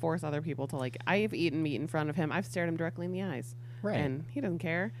ever like force other people to like. I've eaten meat in front of him. I've stared him directly in the eyes, Right. and he doesn't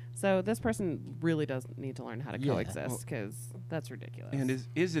care. So this person really does need to learn how to Yeah. coexist because that's ridiculous. And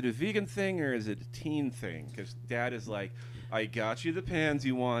is it a vegan thing or is it a teen thing? Because Dad is like, I got you the pans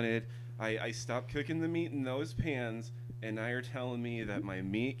you wanted. I stopped cooking the meat in those pans, and now you're telling me that my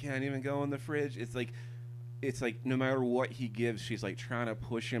meat can't even go in the fridge. It's like no matter what he gives, she's like trying to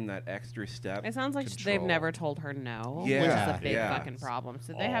push him that extra step. it sounds like they've Control. never told her no, Yeah, which is a big yeah. fucking problem.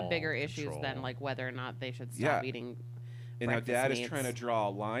 So they have All bigger issues control. than like whether or not they should stop Yeah. eating. And now breakfast Dad is meats. trying to draw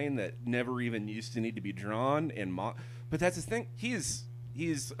a line that never even used to need to be drawn. But that's the thing. He's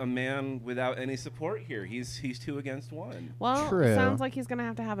a man without any support here. He's 2 against 1. Well, True. sounds like he's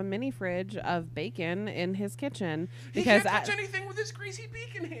gonna have a mini fridge of bacon in his kitchen He because can't touch anything with his greasy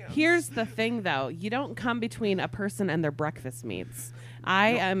bacon hands. here's the thing, though: you don't come between a person and their breakfast meats.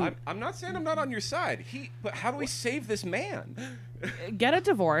 I'm not saying I'm not on your side. But how do we save this man? Get a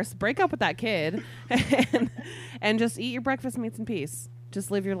divorce, break up with that kid, and just eat your breakfast meats in peace. Just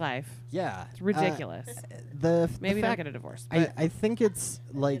live your life. Yeah. It's ridiculous. Maybe the don't fact, get a divorce. I But I think it's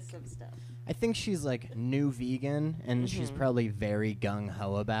like Some stuff. I think she's like new vegan and she's probably very gung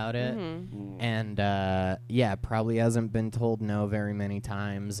ho about it. And yeah, probably hasn't been told no very many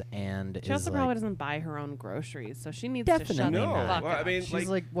times and she also is probably like, doesn't buy her own groceries, so she needs Definitely to shut the No, fuck well, I up. mean, she's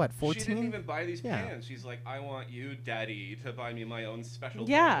like what, 14? She didn't even buy these Yeah. pans. She's like, I want you, Daddy, to buy me my own special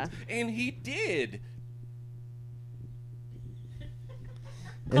Yeah. pans. And he did.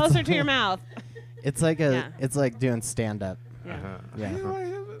 Closer to your mouth. It's like Yeah. it's like doing stand up. Yeah. Yeah. Sorry.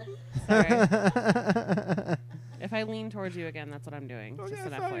 If I lean towards you again, that's what I'm doing. Just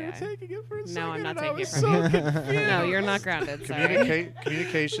an FYI. taking it for a No, I'm not and I taking it was from so you. confused. No, you're not grounded. Sorry.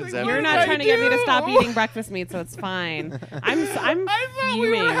 Communications. Like, You're everything. not I trying to get me to stop do? eating breakfast meat, so it's fine. I'm I thought we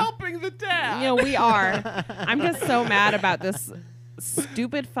fuming. were helping the dad. You know, we are. I'm just so mad about this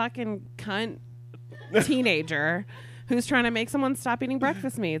stupid fucking cunt teenager who's trying to make someone stop eating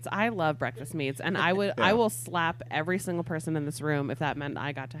breakfast meats. I love breakfast meats, and I will slap every single person in this room if that meant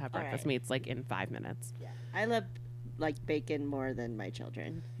I got to have All breakfast right. meats like in 5 minutes. Yeah. I love like bacon more than my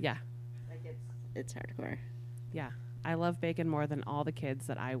children. Yeah. Like it's hardcore. Yeah. I love bacon more than all the kids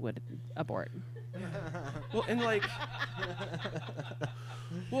that I would abort. Well, and like,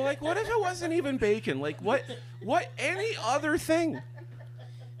 what if it wasn't even bacon? Like, what any other thing?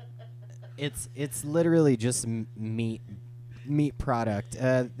 It's literally just meat product.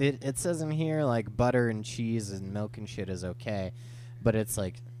 It says in here like butter and cheese and milk and shit is okay, but it's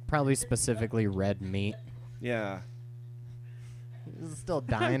like probably specifically red meat. Yeah. He's still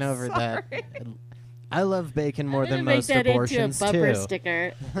dying over that. I love bacon more I'm than gonna make most that into a abortions bumper too.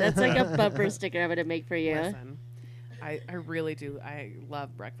 sticker. That's like a bumper sticker I'm gonna make for you. Listen, I really do. I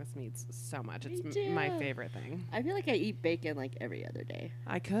love breakfast meats so much. Me It's too. my favorite thing. I feel like I eat bacon like every other day.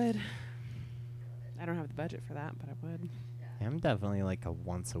 I could. I don't have the budget for that, but I would. I'm definitely like a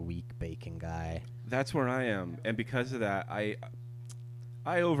once a week bacon guy. That's where I am, and because of that, I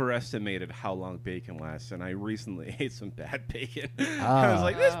overestimated how long bacon lasts, and I recently ate some bad bacon. I was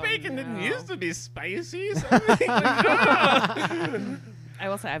like, this Oh, bacon didn't no. used to be spicy. So I'm like, "Ah." I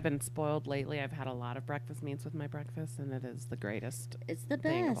will say I've been spoiled lately. I've had a lot of breakfast meats with my breakfast, and it is the greatest It's the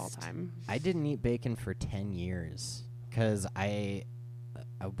thing of all best. time. I didn't eat bacon for 10 years because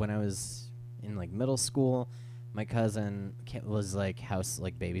when I was in like middle school, my cousin was like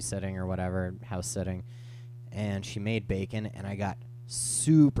babysitting or whatever, house sitting, and she made bacon, and I got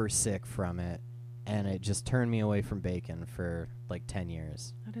super sick from it, and it just turned me away from bacon for like 10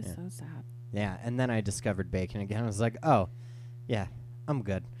 years. That is Yeah. so sad. Yeah, and then I discovered bacon again. I was like, oh, yeah, I'm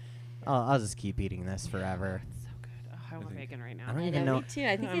good. I'll just keep eating this forever. It's so good. Oh, I want bacon right now. I don't I even know, know. me too.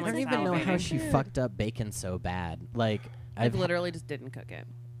 I think I'm it's I don't like even know how salivating. she fucked up bacon so bad. Like, I I've literally just didn't cook it.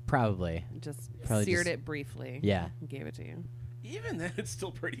 probably. Just Probably seared just- it briefly. Yeah. And gave it to you. Even then, it's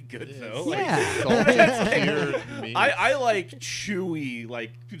still pretty good It though. is. Like, Yeah. Seared meat. I like chewy,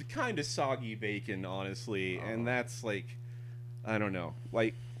 like kind of soggy bacon, honestly, and that's like, I don't know,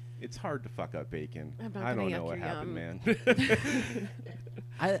 like it's hard to fuck up bacon. I'm not I gonna don't know yuck what your happened, yum.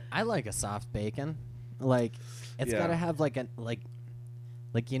 man. I like a soft bacon. Like, it's Yeah. gotta have like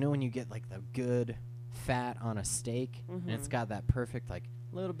you know when you get like the good fat on a steak, and it's got that perfect like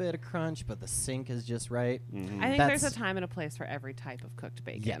little bit of crunch, but the sink is just right. Mhm. I think there's a That's- time and a place for every type of cooked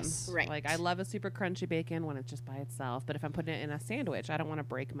bacon. Yes. Right. Like I love a super crunchy bacon when it's just by itself, but if I'm putting it in a sandwich, I don't want to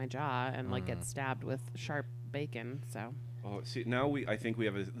break my jaw and like get stabbed with sharp bacon. So Oh, see, now I think we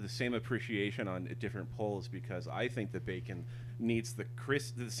have the same appreciation on different polls because I think the bacon needs the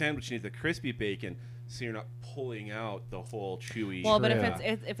sandwich needs the crispy bacon, so you're not pulling out the whole chewy. well, but if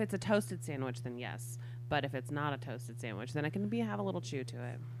True. if it's a toasted sandwich, then yes. But if it's not a toasted sandwich, then it can have a little chew to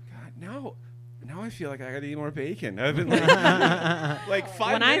it. God, now I feel like I gotta eat more bacon. I've been like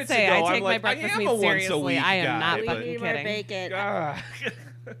 5 When I minutes say ago, I I'm take my like, breakfast I am meat a once a seriously, week I am guy, not We but- fucking need more kidding. bacon. Ah.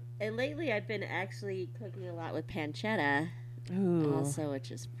 And lately, I've been actually cooking a lot with pancetta, Ooh. also, which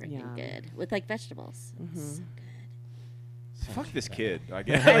is freaking Yum. good with like vegetables. It's so good. Fuck this kid. I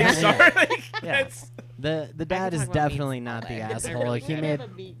guess. Like, sorry. Like, Yeah. that's- The dad talk is about definitely meats not all the day. I asshole. really He could. made Have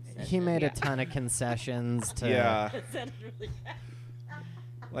a meat he session. made Yeah. a ton of concessions to yeah. That sounded really bad.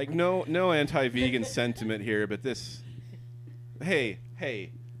 Like no anti-vegan sentiment here, but this. Hey.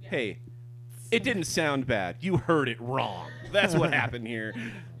 It didn't sound bad. You heard it wrong. That's what happened here.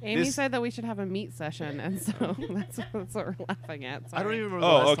 Amy This- said that we should have a meat session, and so that's what we're laughing at. I don't Sorry. even remember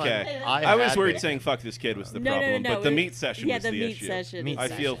Oh, the last okay. time I was had worried bacon. saying "fuck this kid" was the No, problem, no, no, but the it- meat session yeah, was the the meat issue. session. Meat I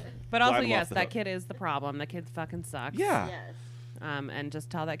is feel. session. But glad also, I'm yes, off the that hook. kid is the problem. The kid fucking sucks. Yeah. Yes. And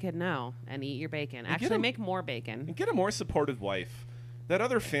just tell that kid no and eat your bacon. get Actually, him- make more bacon. And get a more supportive wife. That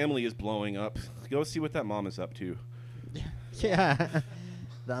other family is blowing up. Go see what that mom is up to. yeah.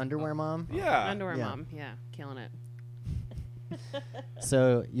 The underwear mom. Yeah. Underwear Yeah. mom. Yeah, killing it.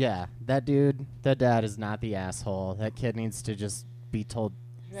 So yeah, that dad is not the asshole. That kid needs to just be told,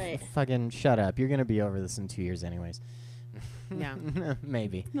 Right. fucking shut up. You're gonna be over this in 2 years anyways. Yeah.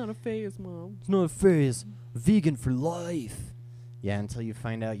 Maybe. Not a phase, mom. It's not a phase. Vegan for life. Yeah, until you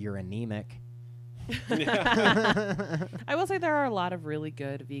find out you're anemic. I will say there are a lot of really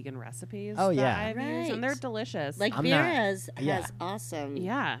good vegan recipes. Oh, that yeah. I've used, and they're Right. delicious. Like I'm not- Vera's yeah. has awesome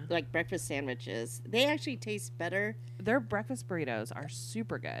yeah, like breakfast sandwiches. They actually taste better. their breakfast burritos are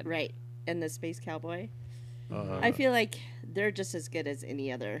super good. Right. And the Space Cowboy. Uh, I feel like they're just as good as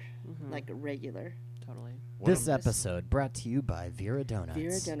any other Mhm. like regular. Totally. one This of- episode brought to you by Vera Donuts.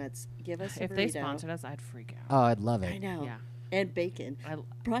 Vera Donuts. Give us a If they burrito. sponsored us, I'd freak out. Oh, I'd love I it. know. Yeah. And bacon. I,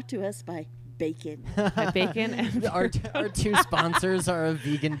 Brought to us by Bacon. bacon and our Vera two sponsors are a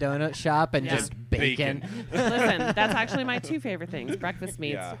vegan donut shop and Yeah. just bacon. Listen, that's actually my two favorite things: breakfast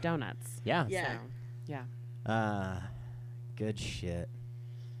meats, Yeah. donuts. Yeah. Yeah. So, yeah. Good shit.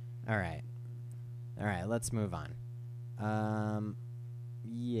 All right, let's move on.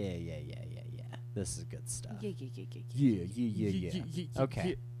 Yeah. This is good stuff. Yeah.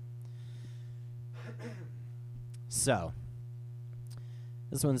 Okay. So,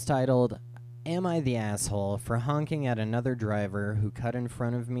 this one's titled, Am I the Asshole for Honking at Another Driver Who Cut in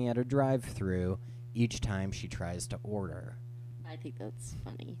Front of Me at a Drive-Thru Each Time She Tries to Order? I think that's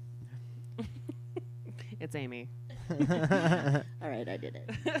funny. It's Amy. All right, I did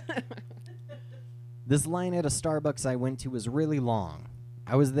it. This line at a Starbucks I went to was really long.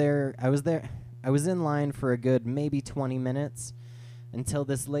 I was in line for a good maybe 20 minutes until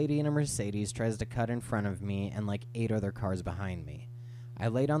this lady in a Mercedes tries to cut in front of me and like 8 other cars behind me. I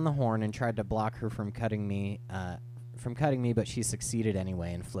laid on the horn and tried to block her from cutting me, but she succeeded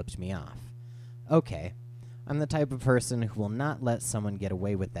anyway and flipped me off. Okay, I'm the type of person who will not let someone get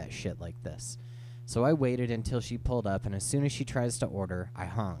away with that shit like this. So I waited until she pulled up, and as soon as she tries to order, I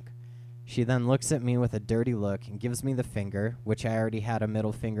honk. She then looks at me with a dirty look and gives me the finger, which I already had a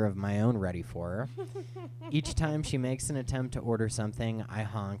middle finger of my own ready for her. Each time she makes an attempt to order something, I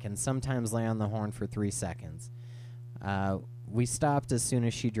honk and sometimes lay on the horn for 3 seconds. We stopped as soon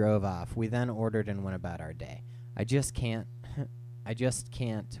as she drove off. We then ordered and went about our day. I just can't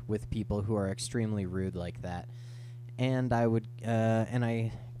with people who are extremely rude like that. And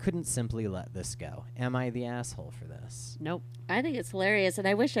I couldn't simply let this go. Am I the asshole for this? Nope. I think it's hilarious, and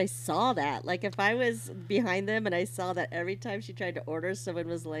I wish I saw that. Like, if I was behind them and I saw that every time she tried to order, someone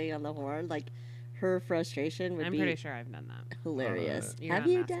was laying on the horn, like, her frustration would I'm be pretty sure I've done that. hilarious. You're Have not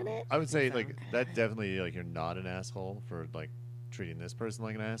an you done asshole. it? I would say So- like that definitely like you're not an asshole for like treating this person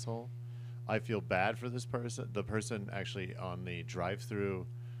like an asshole. I feel bad for this person. The person actually on the drive-through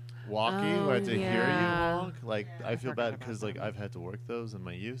walkie who had to hear you yeah. honk. Like I feel forgot bad about because like them. I've had to work those in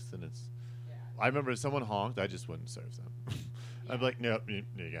my youth, and it's. I remember if someone honked, I just wouldn't serve them. I'd be like, nope, you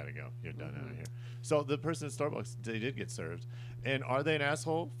gotta go. You're done out of here. So the person at Starbucks, they did get served. And are they an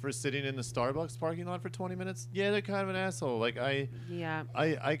asshole for sitting in the Starbucks parking lot for 20 minutes? Yeah, they're kind of an asshole. Like Yeah.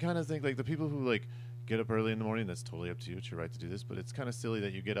 I kind of think like the people who like get up early in the morning, that's totally up to you. It's your right to do this, but it's kind of silly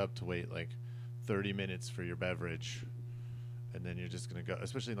that you get up to wait like 30 minutes for your beverage, and then you're just gonna go,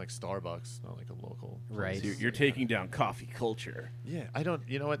 especially in like Starbucks, not like a local. Right. So you're taking down coffee culture. Yeah, I don't.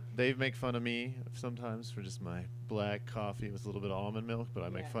 You know what? They make fun of me sometimes for just my black coffee with a little bit of almond milk, but I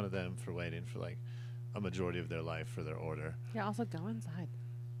make fun of them for waiting for like a majority of their life for their order. Yeah. Also, go inside.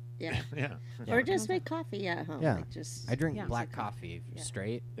 Yeah. Yeah. Or just make coffee at home. Yeah. Like just I drink Yeah. black coffee Yeah.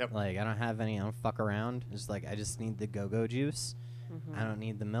 straight. Yep. Like I don't have any. I don't fuck around. It's like I just need the go-go juice. Mhm. I don't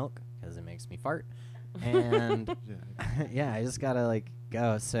need the milk because it makes me fart. And Yeah. yeah, I just gotta like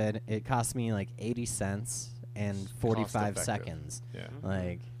go. So it cost me like 80 cents and 45 Cost-effective. seconds. Yeah.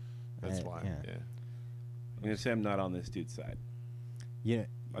 Like That's I- why. yeah. Yeah. I'm gonna say I'm not on this dude's side. You,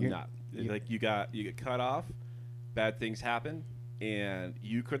 I'm you're- not. you- Like you get cut off, bad things happen, and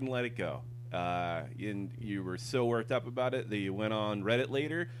you couldn't let it go. And you were so worked up about it that you went on Reddit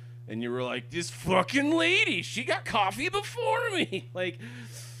later, and you were like, "This fucking lady, she got coffee before me." Like,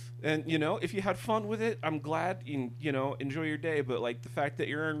 and if you had fun with it, I'm glad. And enjoy your day. But like the fact that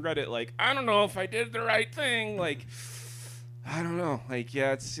you're on Reddit, like, I don't know if I did the right thing. Like, I don't know. Like,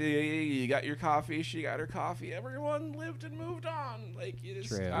 yeah, it's you got your coffee, she got her coffee. Everyone lived and moved on. Like, you just,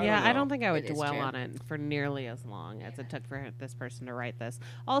 True. I don't think I would It is dwell true. on it for nearly as long as it took for this person to write this.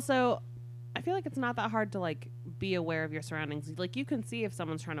 Also, I feel like it's not that hard to like be aware of your surroundings. Like you can see if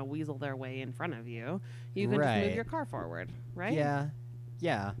someone's trying to weasel their way in front of you. You can just Right. move your car forward, right? Yeah.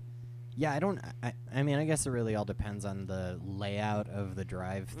 I don't. I mean, I guess it really all depends on the layout of the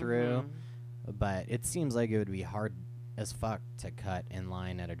drive-through. Mhm. But it seems like it would be hard as fuck to cut in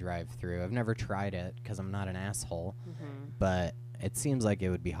line at a drive-through. I've never tried it because I'm not an asshole, Mhm. but it seems like it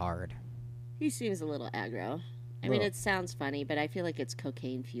would be hard. He seems a little aggro. I mean, Little. it sounds funny, but I feel like it's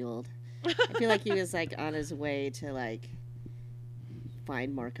cocaine fueled. I feel like he was like on his way to like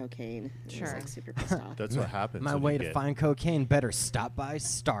find more cocaine. And Sure. was like super pissed off. That's what happens. My when way you to get- find cocaine better stop by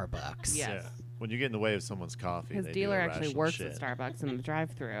Starbucks. Yeah. Yeah. When you get in the way of someone's coffee, His they dealer do actually irrational works shit. at Starbucks in the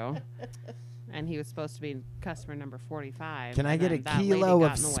drive-through, and he was supposed to be customer number 45. Can I and get a then that lady kilo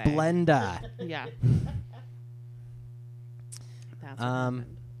got of in the way. Splenda? Yeah. That's what Um,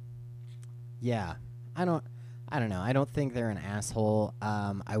 happened. Yeah, I don't know. I don't think they're an asshole.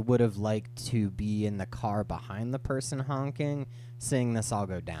 I would have liked to be in the car behind the person honking, seeing this all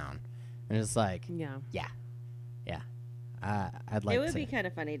go down, and it's like, Yeah. I'd like it would to. be kind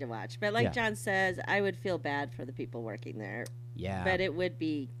of funny to watch. But like Yeah. John says, I would feel bad for the people working there. Yeah, But it would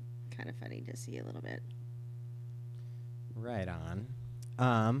be kind of funny to see a little bit. right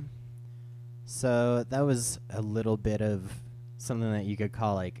on. So that was a little bit of something that you could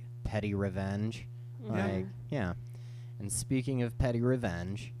call like petty revenge. Like, yeah. And speaking of petty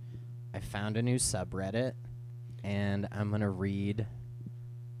revenge, I found a new subreddit, and I'm going to read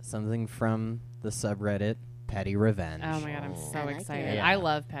something from the subreddit Petty Revenge. Oh my god, I'm Oh. so I like excited. it. Yeah. I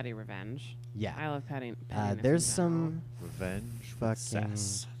love petty revenge. Yeah. I love pettiness There's in some Revenge fucking with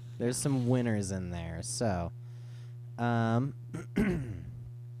cess. there's some winners in there. So,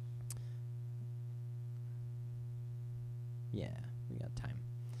 yeah, we got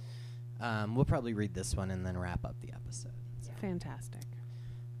time. We'll probably read this one and then wrap up the episode. general. Fantastic.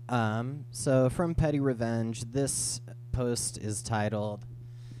 So from Petty Revenge, this post is titled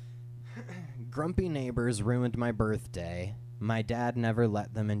Grumpy Neighbors Ruined My Birthday. My dad never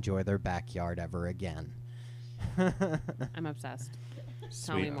let them enjoy their backyard ever again. I'm obsessed.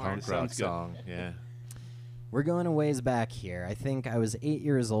 Tell me Sweet more. punk rock Sounds good. song. Yeah. We're going a ways back here. I think I was 8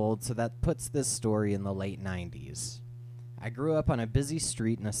 years old, so that puts this story in the late 90s. I grew up on a busy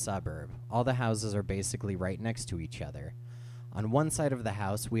street in a suburb. All the houses are basically right next to each other. On one side of the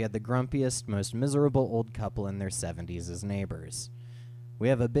house, we had the grumpiest, most miserable old couple in their 70s as neighbors. We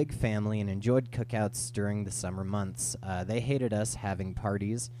have a big family and enjoyed cookouts during the summer months. They hated us having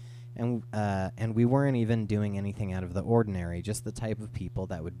parties, and we weren't even doing anything out of the ordinary, just the type of people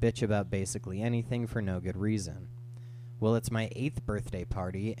that would bitch about basically anything for no good reason. Well, it's my 8th birthday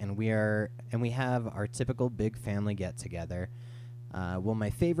party, and we have our typical big family get-together. Well, my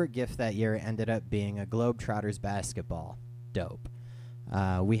favorite gift that year ended up being a Globetrotters basketball. Dope.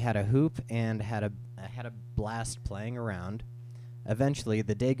 We had a hoop and had a blast playing around. Eventually,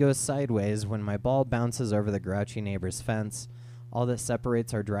 the day goes sideways when my ball bounces over the grouchy neighbor's fence. All that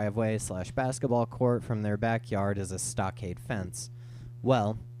separates our driveway/basketball court from their backyard is a stockade fence.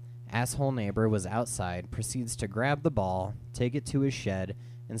 Well, asshole neighbor was outside, proceeds to grab the ball, take it to his shed,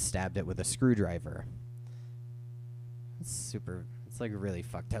 and stabbed it with a screwdriver. It's like a really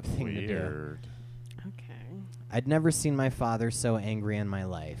fucked up thing to do. Weird. Okay. I'd never seen my father so angry in my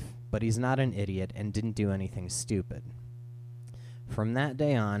life, but he's not an idiot and didn't do anything stupid. From that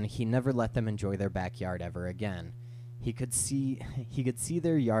day on, he never let them enjoy their backyard ever again. He could see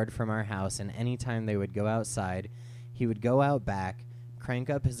their yard from our house, and any time they would go outside, he would go out back, crank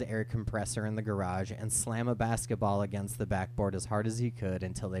up his air compressor in the garage, and slam a basketball against the backboard as hard as he could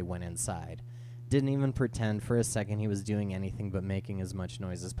until they went inside. Didn't even pretend for a second he was doing anything but making as much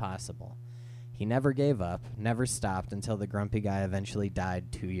noise as possible. He never gave up, never stopped until the grumpy guy eventually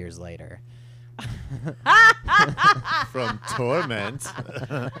died 2 years later. From torment.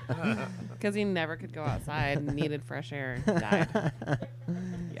 Because he never could go outside and needed fresh air and died.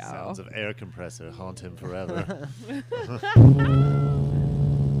 Yo. Sounds of air compressor haunt him forever.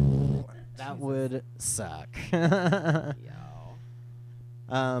 That would suck. Yo.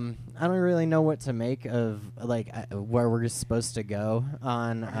 I don't really know what to make of where we're supposed to go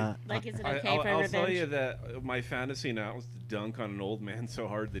on. Like, is it I'll okay for revenge? tell you that my fantasy now is to dunk on an old man so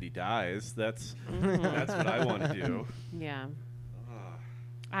hard that he dies. That's what I want to do. Yeah.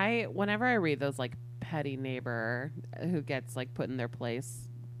 Whenever I read those like petty neighbor who gets like put in their place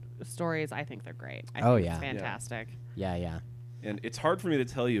stories, I think they're great. I think yeah. it's fantastic. Yeah. And it's hard for me to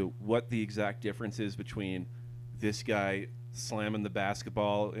tell you what the exact difference is between this guy slamming the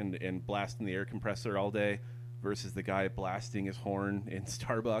basketball and blasting the air compressor all day versus the guy blasting his horn in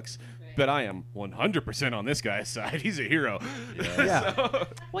Starbucks. Right. But I am 100% on this guy's side. He's a hero. Yeah.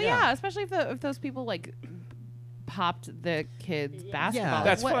 Well, yeah, especially if those people like popped the kid's basketball.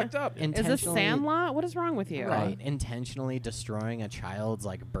 That's what, fucked up. Is this Sandlot? What is wrong with you? Right, intentionally destroying a child's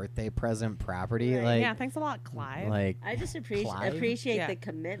like birthday present property. Right. Like, yeah, thanks a lot, Clyde. Like, I just Clive? appreciate Yeah. the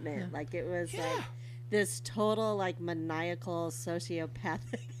commitment. Like, it was like this total like maniacal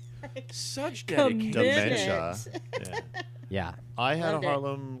sociopathic Such commitment. Dementia. yeah. I had Loved a it.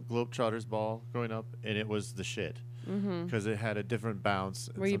 Harlem Globetrotters ball growing up, and it was the shit because it had a different bounce.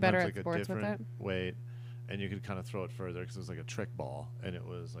 And Were you better sometimes, at like, sports a with different weight, and you could kind of throw it further because it was like a trick ball, and it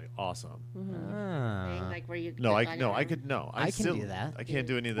was like awesome. Thing, like where you No, get I on no, your I arm. could no. I can still, do that. I can't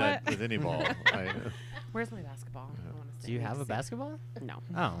do any of that What? with any ball. Where's my basketball? I wanna see. Do you I need have to a see. basketball? No.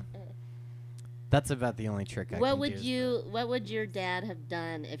 Oh. That's about the only trick I What can would do. what would your dad have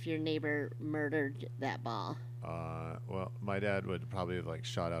done if your neighbor murdered that ball? Well, my dad would probably have like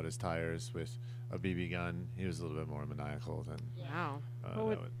shot out his tires with a BB gun. He was a little bit more maniacal than. Wow.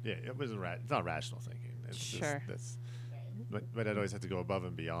 It was it's not rational thinking. It's Sure. Just, my dad always had to go above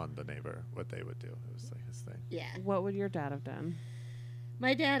and beyond the neighbor what they would do. It was like his thing. Yeah. What would your dad have done?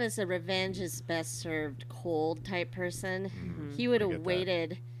 My dad is a revenge is best served cold type person. He would I have get that.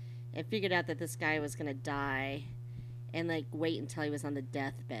 waited and figured out that this guy was going to die and like wait until he was on the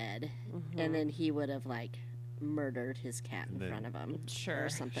deathbed. And then he would have like murdered his cat in then- front of him Sure. or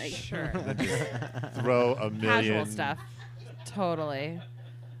something. Sure. Throw a million Casual stuff. Totally.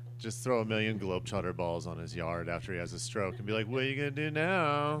 Just throw a million Globetrotter balls on his yard after he has a stroke and be like, "What are you gonna do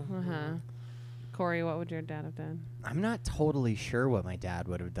now?" Corey, what would your dad have done? I'm not totally sure what my dad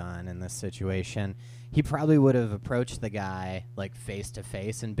would have done in this situation. He probably would have approached the guy like face to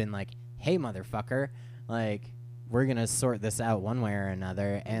face and been like, "Hey, motherfucker, like we're gonna sort this out one way or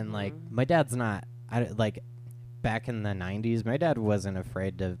another." And like my dad's not, like back in the '90s, my dad wasn't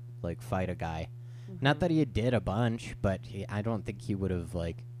afraid to like fight a guy. Not that he did a bunch, but I don't think he would have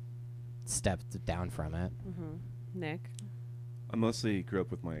like stepped down from it. Nick? I mostly grew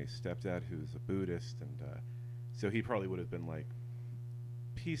up with my stepdad, who's a Buddhist, and so he probably would have been like,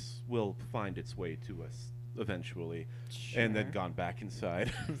 "Peace will find its way to us eventually," and then gone back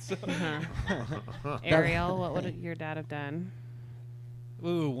inside. So- Ariel, what would your dad have done?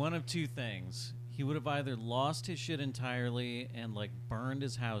 Ooh, one of two things. he would have either lost his shit entirely and like burned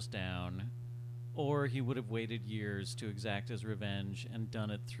his house down, or he would have waited years to exact his revenge and done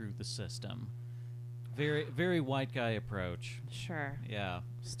it through the system. Very, very white guy approach. Sure. Yeah.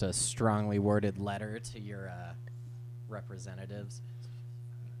 Just a strongly worded letter to your representatives.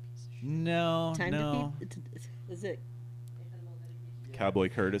 No, Time no. to be. Is it? Cowboy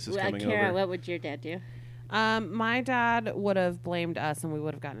Curtis is coming Kara, over. what would your dad do? My dad would have blamed us, and we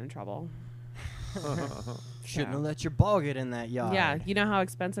would have gotten in trouble. Shouldn't Yeah. have let your ball get in that yard. Yeah, you know how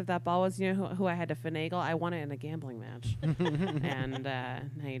expensive that ball was? You know who I had to finagle? I won it in a gambling match. And now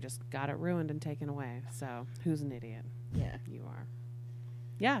you just got it ruined and taken away. So who's an idiot? Yeah. You are.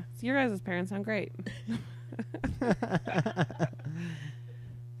 Yeah, so your guys' parents sound great.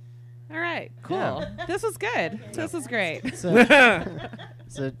 All right, cool. Yeah. This was good. This was great.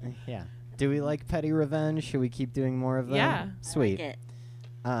 So, yeah. Do we like petty revenge? Should we keep doing more of them? Yeah. Sweet. I like it.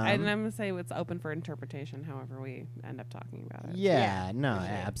 And I'm going to say it's open for interpretation, however we end up talking about it. Yeah, no, for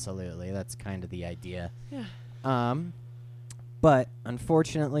sure. absolutely. That's kind of the idea. Yeah. But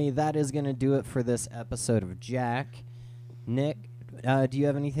unfortunately, that is going to do it for this episode of Jack. Nick, do you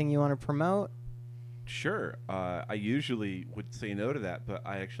have anything you want to promote? Sure. I usually would say no to that, but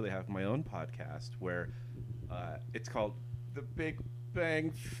I actually have my own podcast where it's called The Big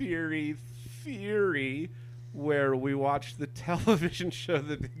Bang Theory, where we watch the television show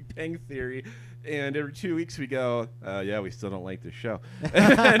The Big Bang Theory, and every 2 weeks we go, yeah, we still don't like this show.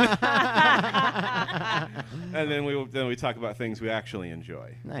 And then we talk about things we actually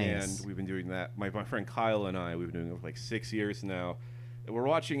enjoy. Nice. And we've been doing that. My friend Kyle and I, we've been doing it for like 6 years now. And we're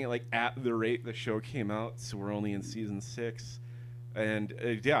watching it like at the rate the show came out, so we're only in season 6. And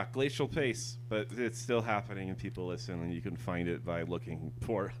yeah, glacial pace, but it's still happening and people listen, and you can find it by looking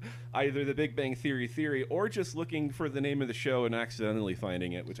for either the Big Bang Theory or just looking for the name of the show and accidentally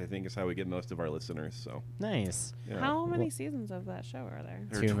finding it, which I think is how we get most of our listeners. So Nice. yeah. How many seasons of that show are there?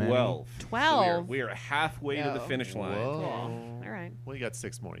 There Too are many. 12. 12? We are halfway to the Oh. finish line. Whoa. All right. We got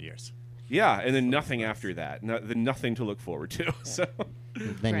 6 more years. Yeah, and then nothing after that. Nothing to look forward to. So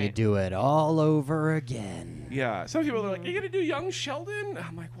Then you Right. do it all over again. yeah, some people are like, "Are you gonna do Young Sheldon?"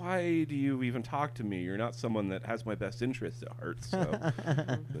 I'm like, "Why do you even talk to me? You're not someone that has my best interest at heart." So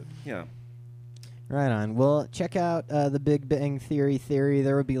but, yeah. Right on. Well, check out the Big Bang Theory.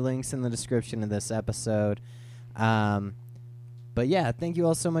 There will be links in the description of this episode. But yeah, thank you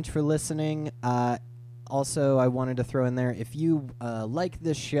all so much for listening. Also, I wanted to throw in there, if you like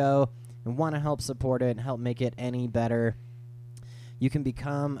this show and want to help support it and help make it any better, you can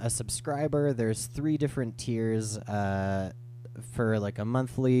become a subscriber. There's 3 different tiers for like a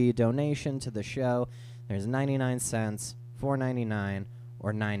monthly donation to the show. There's 99 cents, $4.99,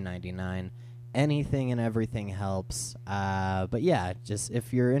 or $9.99. Anything and everything helps. But yeah, just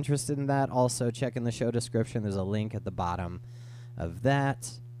if you're interested in that, also check in the show description. There's a link at the bottom of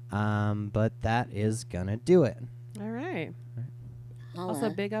that. But that is gonna do it. All right. Also,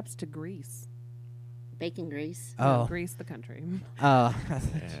 Holla. big ups to Greece. Bacon grease. Oh, Greece, the country. I thought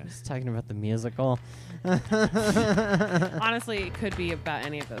Yeah. you was talking about the musical. Honestly, it could be about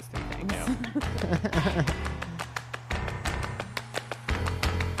any of those 3 things.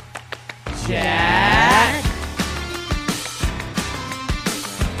 Jack.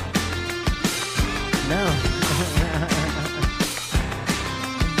 No.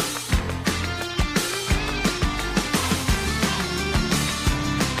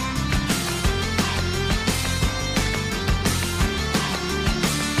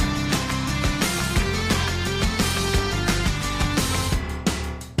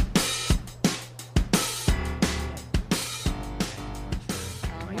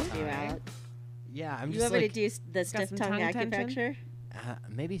 I'll help you out. Yeah, I'm You just want me like to do the stiff some tongue tongue tension? acupuncture?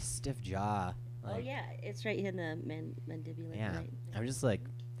 maybe stiff jaw. Oh Like, yeah, it's right here in the mandibular. Yeah, Right. I'm just like,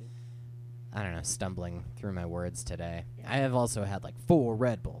 I don't know, stumbling through my words today. I have also had like 4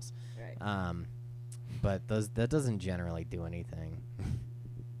 Red Bulls, Right. but that doesn't generally do anything.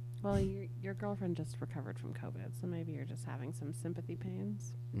 Well, your girlfriend just recovered from COVID, so maybe you're just having some sympathy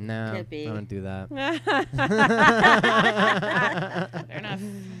pains. No, Could be. don't do that. Fair enough.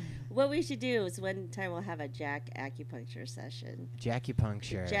 What we should do is one time we'll have a Jack acupuncture session.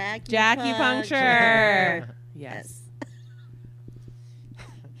 Jaccupuncture. Jaccupuncture. Yes.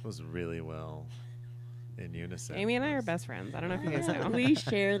 It was really well in unison. Amy and I It are was- best friends. I don't know if you guys know. We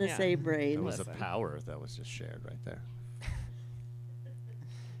share the Yeah. same It brain. was a Listen. power that was just shared right there.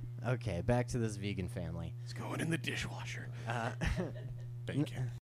 Okay, back to this vegan family. It's going in the dishwasher. Bacon.